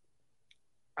 so.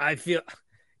 I feel,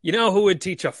 you know who would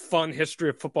teach a fun history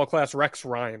of football class? Rex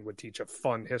Ryan would teach a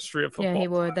fun history of football class. Yeah, he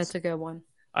would. That's a good one.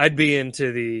 I'd be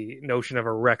into the notion of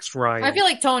a Rex Ryan. I feel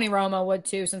like Tony Romo would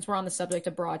too, since we're on the subject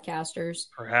of broadcasters.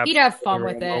 Perhaps he'd have fun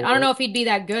with it. I don't know if he'd be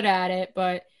that good at it,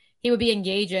 but he would be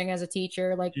engaging as a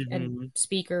teacher, like and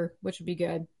speaker, which would be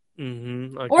good.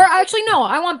 Or actually, no,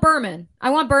 I want Berman. I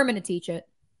want Berman to teach it.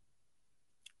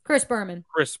 Chris Berman.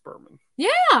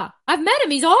 Yeah, I've met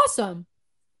him. He's awesome.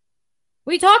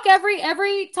 We talk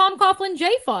every Tom Coughlin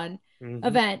J Fun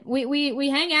event. We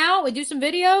hang out. We do some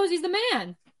videos. He's the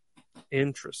man.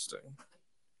 Interesting.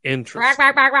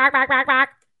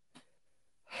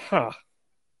 Huh.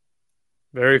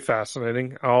 Very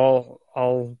fascinating. I'll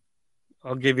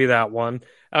give you that one.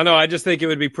 I don't know. I just think it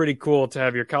would be pretty cool to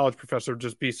have your college professor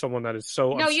just be someone that is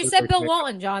so. No, you said Bill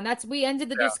Walton, John. We ended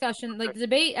the discussion. Like, the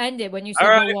debate ended when you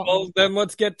said Bill Walton. Well, then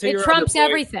let's get to your. It trumps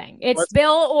everything. It's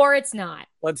Bill or it's not.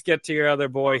 Let's get to your other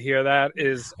boy here. That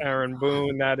is Aaron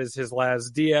Boone. That is his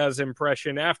Laz Diaz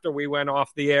impression. After we went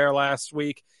off the air last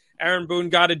week, Aaron Boone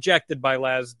got ejected by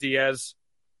Laz Diaz,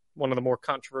 one of the more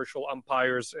controversial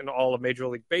umpires in all of Major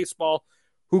League Baseball,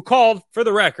 who called, for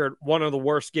the record, one of the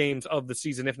worst games of the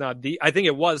season, if not I think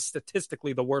it was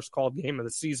statistically the worst called game of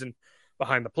the season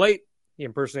behind the plate. He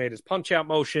impersonated his punch-out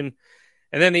motion.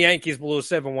 And then the Yankees blew a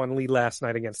 7-1 lead last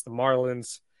night against the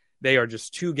Marlins. They are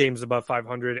just 2 games above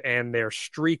 500, and their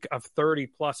streak of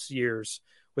 30-plus years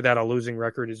without a losing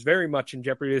record is very much in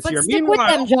jeopardy this year. But stick with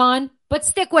them, John. But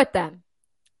stick with them.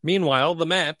 Meanwhile, the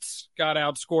Mets got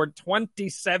outscored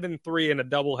 27-3 in a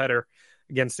doubleheader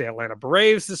against the Atlanta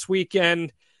Braves this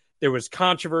weekend. There was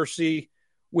controversy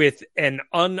with an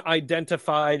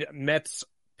unidentified Mets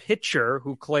pitcher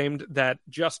who claimed that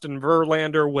Justin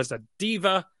Verlander was a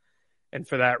diva, and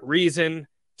for that reason,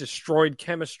 destroyed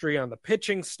chemistry on the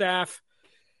pitching staff.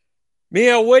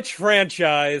 Mia, which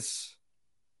franchise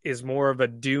is more of a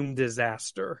doomed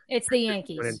disaster? It's the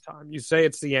Yankees. In time. You say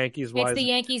it's the Yankees. Why it's the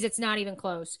Yankees. It's not even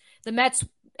close. The Mets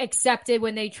accepted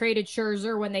when they traded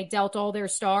Scherzer, when they dealt all their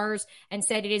stars, and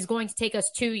said it is going to take us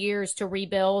 2 years to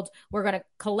rebuild. We're going to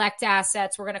collect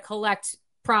assets. We're going to collect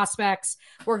prospects.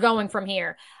 We're going from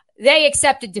here. They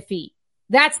accepted defeat.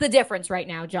 That's the difference right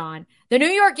now, John. The New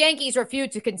York Yankees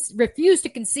refuse to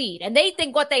concede, and they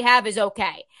think what they have is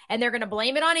okay. And they're going to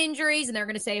blame it on injuries, and they're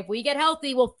going to say, if we get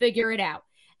healthy, we'll figure it out.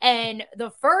 And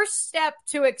the first step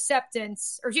to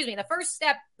acceptance, the first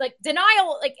step,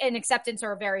 denial and acceptance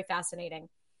are a very fascinating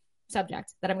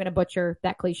subject that I'm going to butcher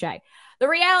that cliche. The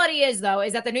reality is, though,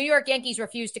 is that the New York Yankees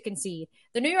refuse to concede.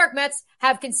 The New York Mets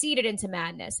have conceded into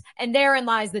madness, and therein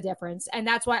lies the difference. And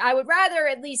that's why I would rather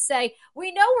at least say,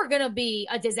 we know we're going to be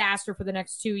a disaster for the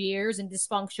next 2 years and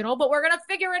dysfunctional, but we're going to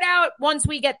figure it out once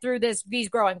we get through these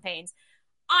growing pains.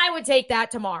 I would take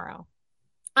that tomorrow.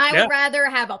 I would rather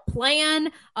have a plan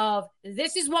of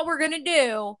this is what we're going to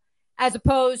do as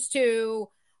opposed to,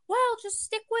 well, just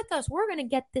stick with us. We're going to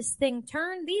get this thing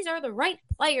turned. These are the right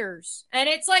players. And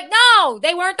it's like, no,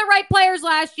 they weren't the right players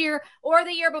last year or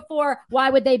the year before. Why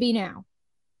would they be now?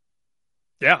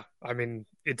 Yeah, I mean,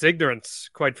 it's ignorance,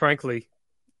 quite frankly.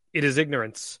 It is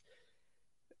ignorance.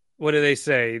 What do they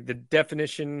say? The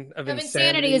definition of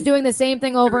insanity is doing the same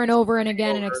thing over and over and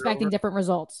again and expecting different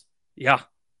results. Yeah.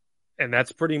 And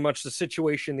that's pretty much the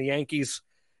situation the Yankees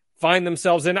find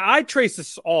themselves in. I trace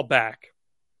this all back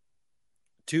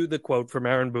to the quote from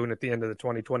Aaron Boone at the end of the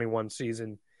 2021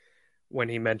 season when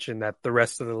he mentioned that the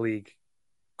rest of the league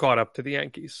caught up to the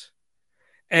Yankees.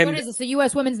 And what is this, the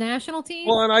U.S. women's national team?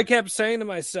 Well, and I kept saying to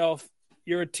myself,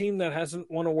 you're a team that hasn't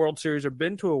won a World Series or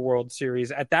been to a World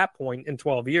Series at that point in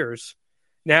 12 years,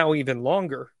 now even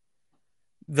longer.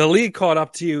 The league caught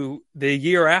up to you the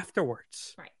year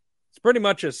afterwards. Right. It's pretty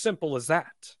much as simple as that.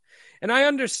 And I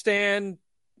understand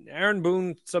Aaron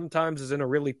Boone sometimes is in a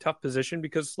really tough position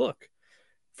because, look,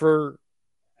 for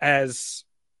as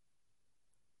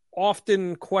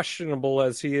often questionable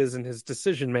as he is in his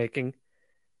decision-making,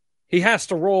 he has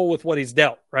to roll with what he's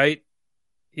dealt, right?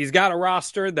 He's got a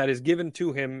roster that is given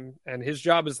to him, and his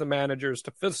job as the manager is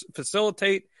to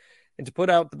facilitate and to put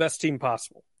out the best team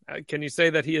possible. Can you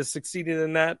say that he has succeeded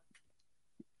in that?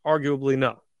 Arguably,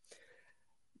 no.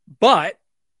 But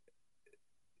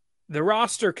the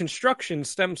roster construction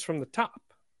stems from the top.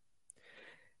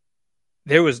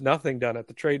 There was nothing done at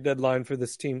the trade deadline for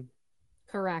this team.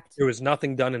 Correct. There was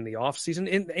nothing done in the offseason.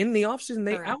 In the offseason,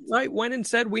 they outright went and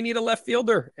said, we need a left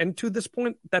fielder. And to this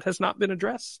point, that has not been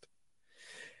addressed.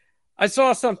 I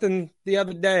saw something the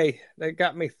other day that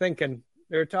got me thinking.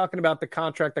 They were talking about the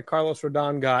contract that Carlos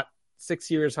Rodon got,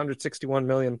 6 years, $161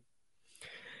 million.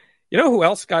 You know who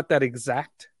else got that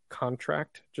exact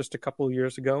contract just a couple of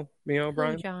years ago, Mia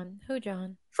O'Brien? Who,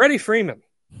 John? Freddie Freeman,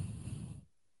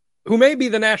 who may be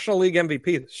the National League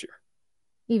MVP this year.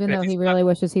 Even though he really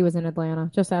wishes he was in Atlanta.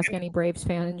 Just ask any Braves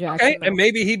fan in Jacksonville. Okay, and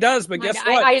maybe he does, but guess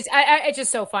what? It's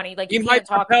just so funny. Like, you can't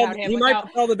talk about him without,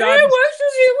 propel the Dodgers. He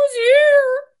wishes he was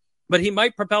here. But he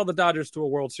might propel the Dodgers to a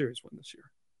World Series win this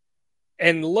year.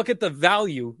 And look at the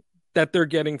value that they're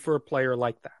getting for a player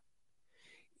like that.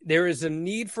 There is a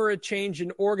need for a change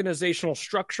in organizational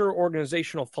structure,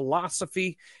 organizational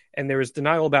philosophy, and there is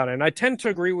denial about it. And I tend to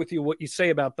agree with you what you say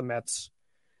about the Mets.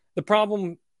 The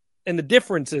problem and the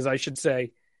difference is, I should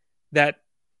say, that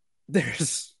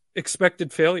there's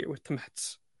expected failure with the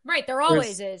Mets. Right, there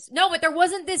always is. No, but there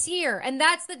wasn't this year. And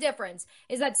that's the difference,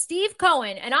 is that Steve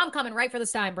Cohen, and I'm coming right for the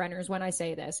Steinbrenners when I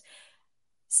say this,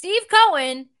 Steve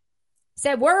Cohen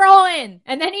said, we're all in.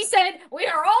 And then he said, we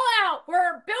are all out.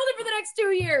 We're building for the next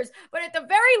 2 years. But at the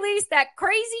very least, that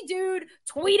crazy dude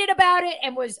tweeted about it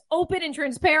and was open and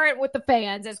transparent with the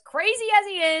fans. As crazy as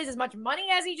he is, as much money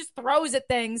as he just throws at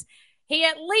things, he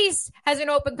at least has an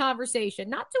open conversation.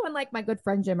 Not doing like my good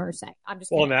friend Jim Irsay. I'm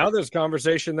just Well, kidding. now there's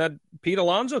conversation that Pete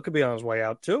Alonso could be on his way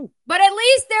out too. But at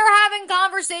least they're having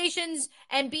conversations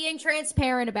and being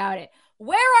transparent about it.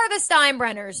 Where are the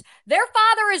Steinbrenners? Their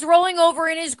father is rolling over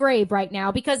in his grave right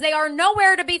now because they are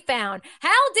nowhere to be found.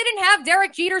 Hal didn't have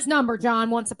Derek Jeter's number, John,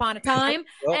 once upon a time.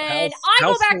 Well, and I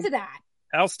go back to that.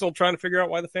 Hal's still trying to figure out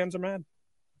why the fans are mad.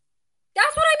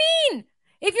 That's what I mean.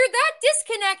 If you're that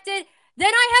disconnected,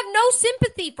 then I have no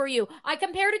sympathy for you. I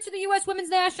compared it to the U.S. women's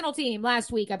national team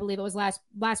last week. I believe it was last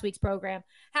week's program.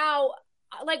 How,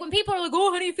 like, when people are like,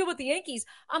 oh, how do you feel about the Yankees?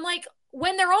 I'm like,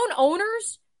 when their own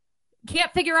owners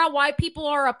can't figure out why people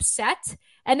are upset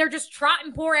and they're just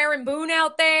trotting poor Aaron Boone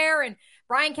out there and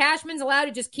Brian Cashman's allowed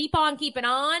to just keep on keeping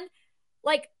on.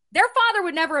 Like, their father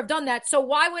would never have done that. So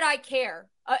why would I care?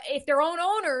 If their own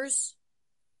owners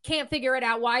can't figure it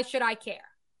out, why should I care?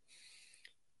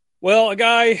 Well, a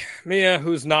guy, Mia,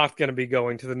 who's not going to be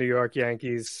going to the New York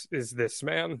Yankees is this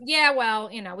man. Yeah,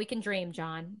 well, we can dream,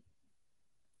 John.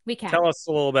 We can. Tell us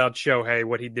a little about Shohei,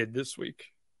 what he did this week.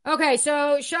 Okay,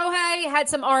 so Shohei had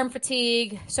some arm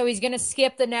fatigue, so he's going to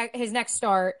skip his next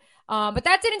start. But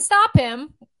that didn't stop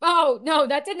him. Oh, no,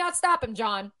 that did not stop him,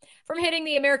 John, from hitting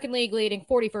the American League leading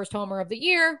 41st homer of the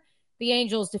year. The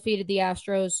Angels defeated the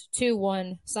Astros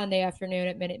 2-1 Sunday afternoon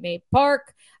at Minute Maid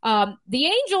Park. The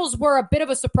Angels were a bit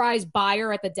of a surprise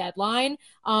buyer at the deadline,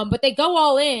 but they go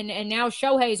all in, and now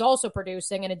Shohei is also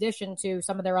producing in addition to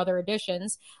some of their other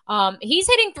additions. He's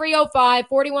hitting .305,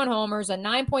 41 homers, a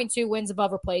 9.2 wins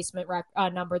above replacement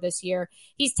number this year.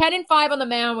 He's 10-5 on the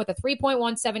mound with a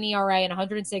 3.17 ERA and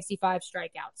 165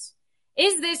 strikeouts.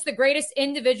 Is this the greatest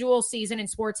individual season in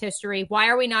sports history? Why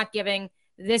are we not giving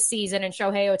this season and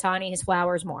Shohei Ohtani his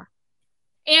flowers more?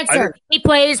 Answer. He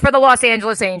plays for the Los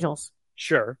Angeles Angels.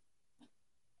 Sure.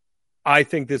 I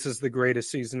think this is the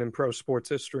greatest season in pro sports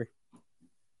history.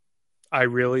 I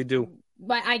really do.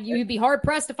 But you'd be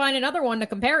hard-pressed to find another one to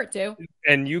compare it to.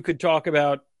 And you could talk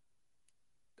about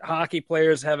hockey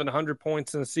players having 100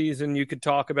 points in a season. You could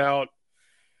talk about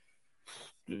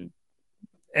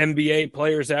NBA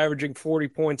players averaging 40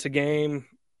 points a game.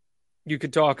 You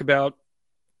could talk about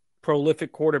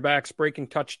prolific quarterbacks breaking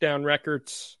touchdown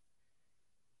records.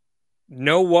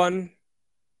 No one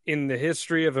in the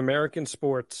history of American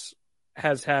sports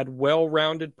has had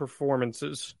well-rounded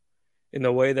performances in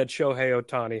the way that Shohei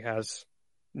Ohtani has.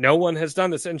 No one has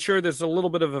done this. And sure, there's a little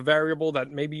bit of a variable that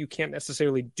maybe you can't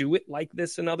necessarily do it like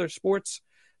this in other sports,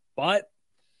 but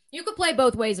you could play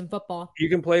both ways in football. You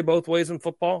can play both ways in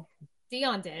football.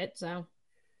 Dion did, so.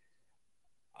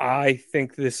 I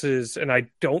think this is, and I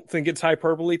don't think it's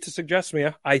hyperbole to suggest,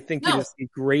 Mia, I think it is the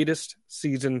greatest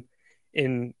season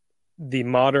in the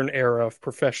modern era of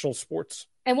professional sports.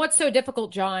 And what's so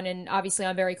difficult, John, and obviously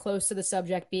I'm very close to the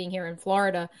subject being here in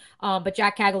Florida, but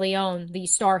Jack Caglione, the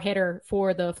star hitter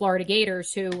for the Florida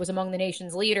Gators, who was among the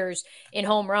nation's leaders in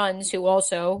home runs, who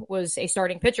also was a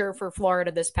starting pitcher for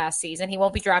Florida this past season. He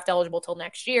won't be draft eligible till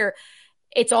next year.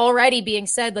 It's already being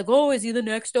said, like, oh, is he the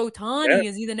next Ohtani? Yeah.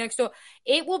 Is he the next?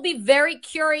 It will be very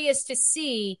curious to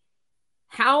see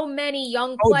how many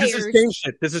young players.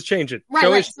 This has changed it.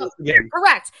 Right. So,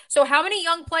 correct. So how many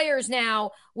young players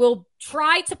now will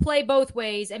try to play both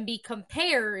ways and be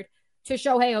compared to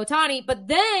Shohei Ohtani? But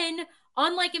then,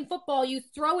 unlike in football, you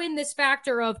throw in this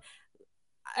factor of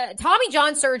Tommy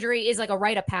John surgery is like a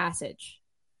rite of passage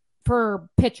for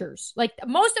pitchers. Like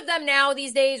most of them now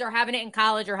these days are having it in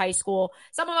college or high school.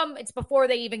 Some of them, it's before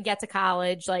they even get to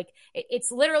college. Like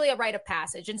it's literally a rite of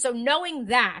passage. And so knowing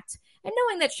that, and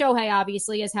knowing that Shohei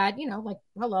obviously has had,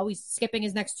 he's skipping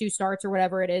his next 2 starts or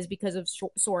whatever it is because of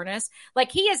soreness.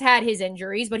 Like he has had his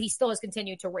injuries, but he still has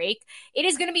continued to rake. It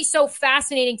is going to be so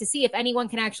fascinating to see if anyone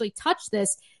can actually touch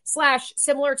this /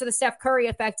 similar to the Steph Curry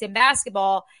effect in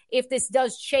basketball, if this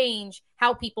does change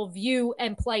how people view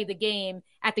and play the game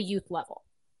at the youth level.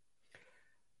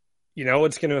 You know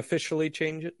what's going to officially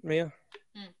change it, Mia?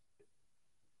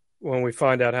 When we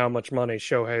find out how much money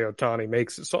Shohei Ohtani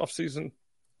makes this offseason.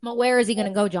 Well, where is he going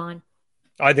to go, John?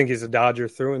 I think he's a Dodger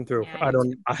through and through.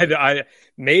 Yeah, I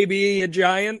maybe a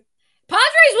Giant.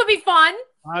 Padres would be fun.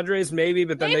 Padres maybe,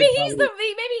 but then maybe he is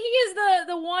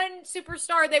the one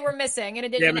superstar they were missing in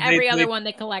addition to every other one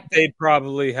they collected. They'd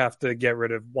probably have to get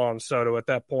rid of Juan Soto at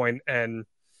that point, and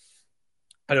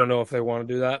I don't know if they want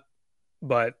to do that.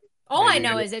 But all I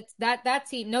know is it's that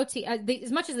team. No team.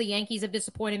 As much as the Yankees have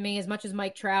disappointed me, as much as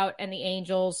Mike Trout and the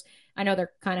Angels I know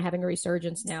they're kind of having a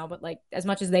resurgence now, but like as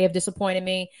much as they have disappointed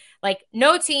me, like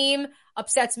no team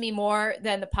upsets me more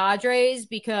than the Padres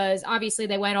because obviously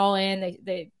they went all in.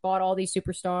 They bought all these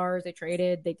superstars. They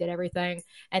traded. They did everything,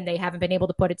 and they haven't been able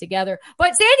to put it together.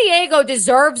 But San Diego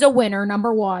deserves a winner,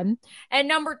 number one. And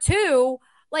number two,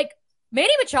 like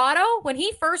Manny Machado, when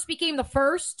he first became the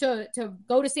first to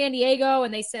go to San Diego,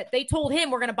 and they told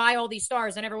him we're going to buy all these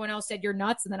stars, and everyone else said you're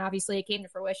nuts, and then obviously it came to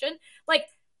fruition. Like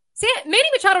Manny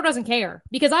Machado doesn't care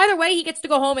because either way he gets to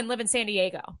go home and live in San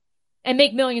Diego and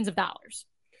make millions of dollars.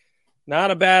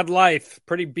 Not a bad life.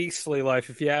 Pretty beastly life,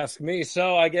 if you ask me.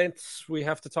 So I guess we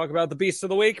have to talk about the beast of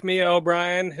the week, Mia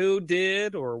O'Brien. Who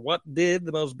did or what did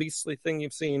the most beastly thing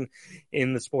you've seen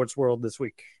in the sports world this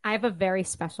week? I have a very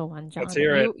special one, John. Let's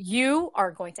hear it. You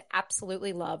are going to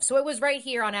absolutely love. So it was right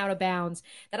here on Out of Bounds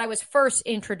that I was first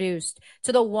introduced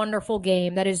to the wonderful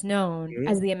game that is known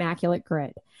as the Immaculate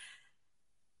Grid.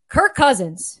 Kirk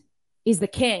Cousins is the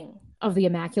king of the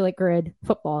Immaculate Grid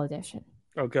football edition.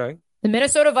 Okay. The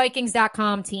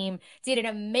MinnesotaVikings.com team did an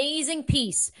amazing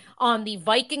piece on the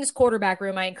Vikings quarterback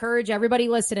room. I encourage everybody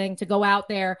listening to go out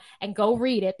there and go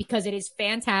read it because it is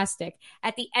fantastic.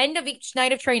 At the end of each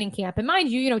night of training camp, and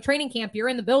mind you, training camp, you're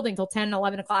in the building till 10,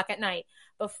 11 o'clock at night.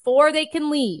 Before they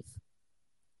can leave,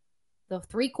 the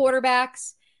three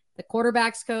quarterbacks, the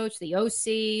quarterbacks coach, the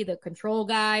OC, the control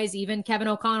guys, even Kevin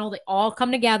O'Connell, they all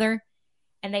come together.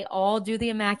 And they all do the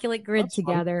Immaculate Grid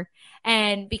together.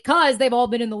 And because they've all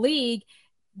been in the league,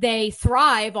 they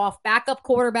thrive off backup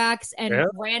quarterbacks and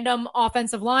random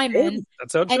offensive linemen.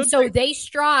 And so they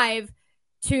strive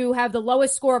to have the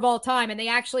lowest score of all time. And they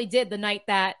actually did the night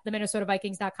that the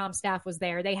MinnesotaVikings.com staff was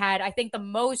there. They had, I think,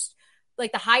 the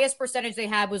highest percentage they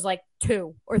had was like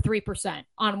 2 or 3%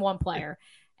 on one player.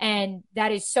 And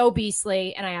that is so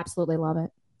beastly. And I absolutely love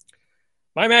it.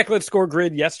 My Immaculate Score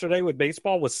grid yesterday with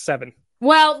baseball was 7.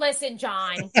 Well, listen,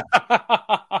 John.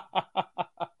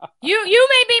 You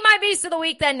may be my beast of the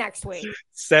week then next week.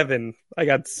 7. I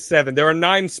got 7. There are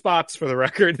 9 spots for the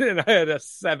record, and I had a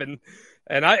 7.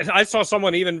 And I saw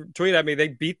someone even tweet at me. They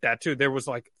beat that, too. There was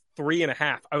like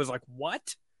 3.5. I was like,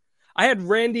 what? I had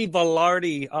Randy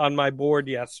Velarde on my board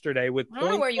yesterday with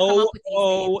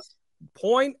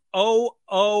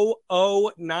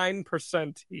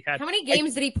 0.0009%. He had. How many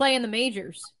games did he play in the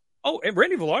majors? Oh, and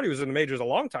Randy Velarde was in the majors a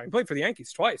long time. He played for the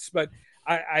Yankees twice, but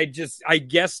I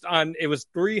guessed on it was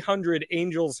 300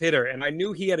 Angels hitter, and I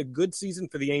knew he had a good season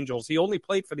for the Angels. He only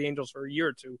played for the Angels for a year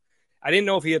or two. I didn't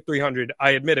know if he had 300. I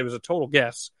admit it was a total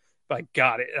guess, but I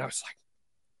got it. And I was like,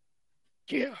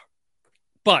 yeah.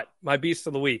 But my beast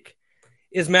of the week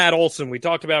is Matt Olson. We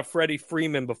talked about Freddie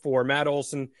Freeman before. Matt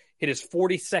Olson hit his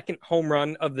 42nd home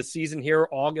run of the season here,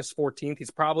 August 14th. He's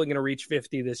probably going to reach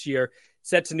 50 this year.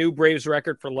 Sets a new Braves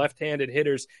record for left-handed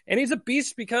hitters. And he's a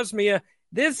beast because, Mia,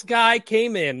 this guy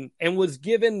came in and was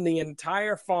given the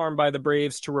entire farm by the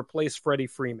Braves to replace Freddie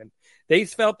Freeman. They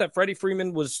felt that Freddie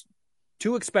Freeman was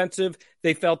too expensive.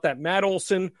 They felt that Matt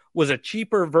Olson was a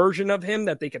cheaper version of him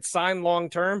that they could sign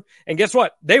long-term. And guess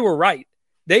what? They were right.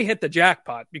 They hit the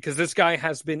jackpot because this guy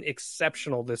has been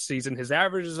exceptional this season. His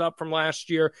average is up from last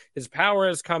year. His power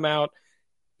has come out.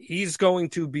 He's going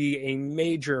to be a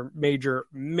major, major,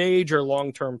 major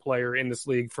long-term player in this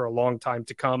league for a long time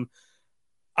to come.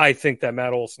 I think that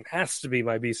Matt Olson has to be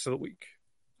my beast of the week.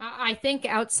 I think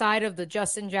outside of the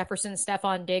Justin Jefferson,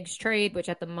 Stephon Diggs trade, which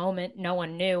at the moment no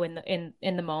one knew in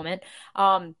the moment,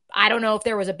 I don't know if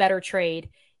there was a better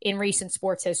trade in recent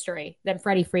sports history than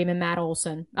Freddie Freeman, Matt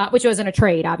Olson, which wasn't a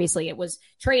trade. Obviously, it was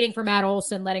trading for Matt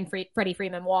Olson, letting Freddie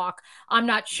Freeman walk. I'm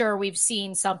not sure we've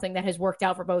seen something that has worked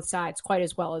out for both sides quite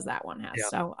as well as that one has. Yeah.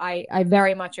 So I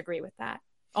very much agree with that.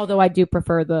 Although I do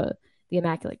prefer the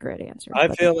Immaculate Grid answer. I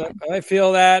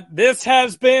feel that. This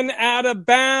has been Out of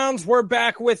Bounds. We're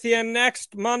back with you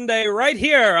next Monday right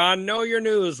here on Know Your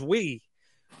News. We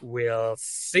will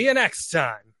see you next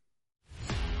time.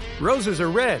 Roses are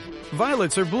red,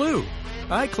 violets are blue.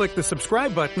 I clicked the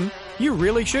subscribe button. You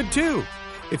really should too.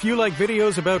 If you like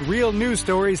videos about real news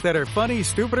stories that are funny,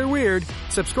 stupid, or weird,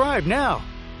 subscribe now.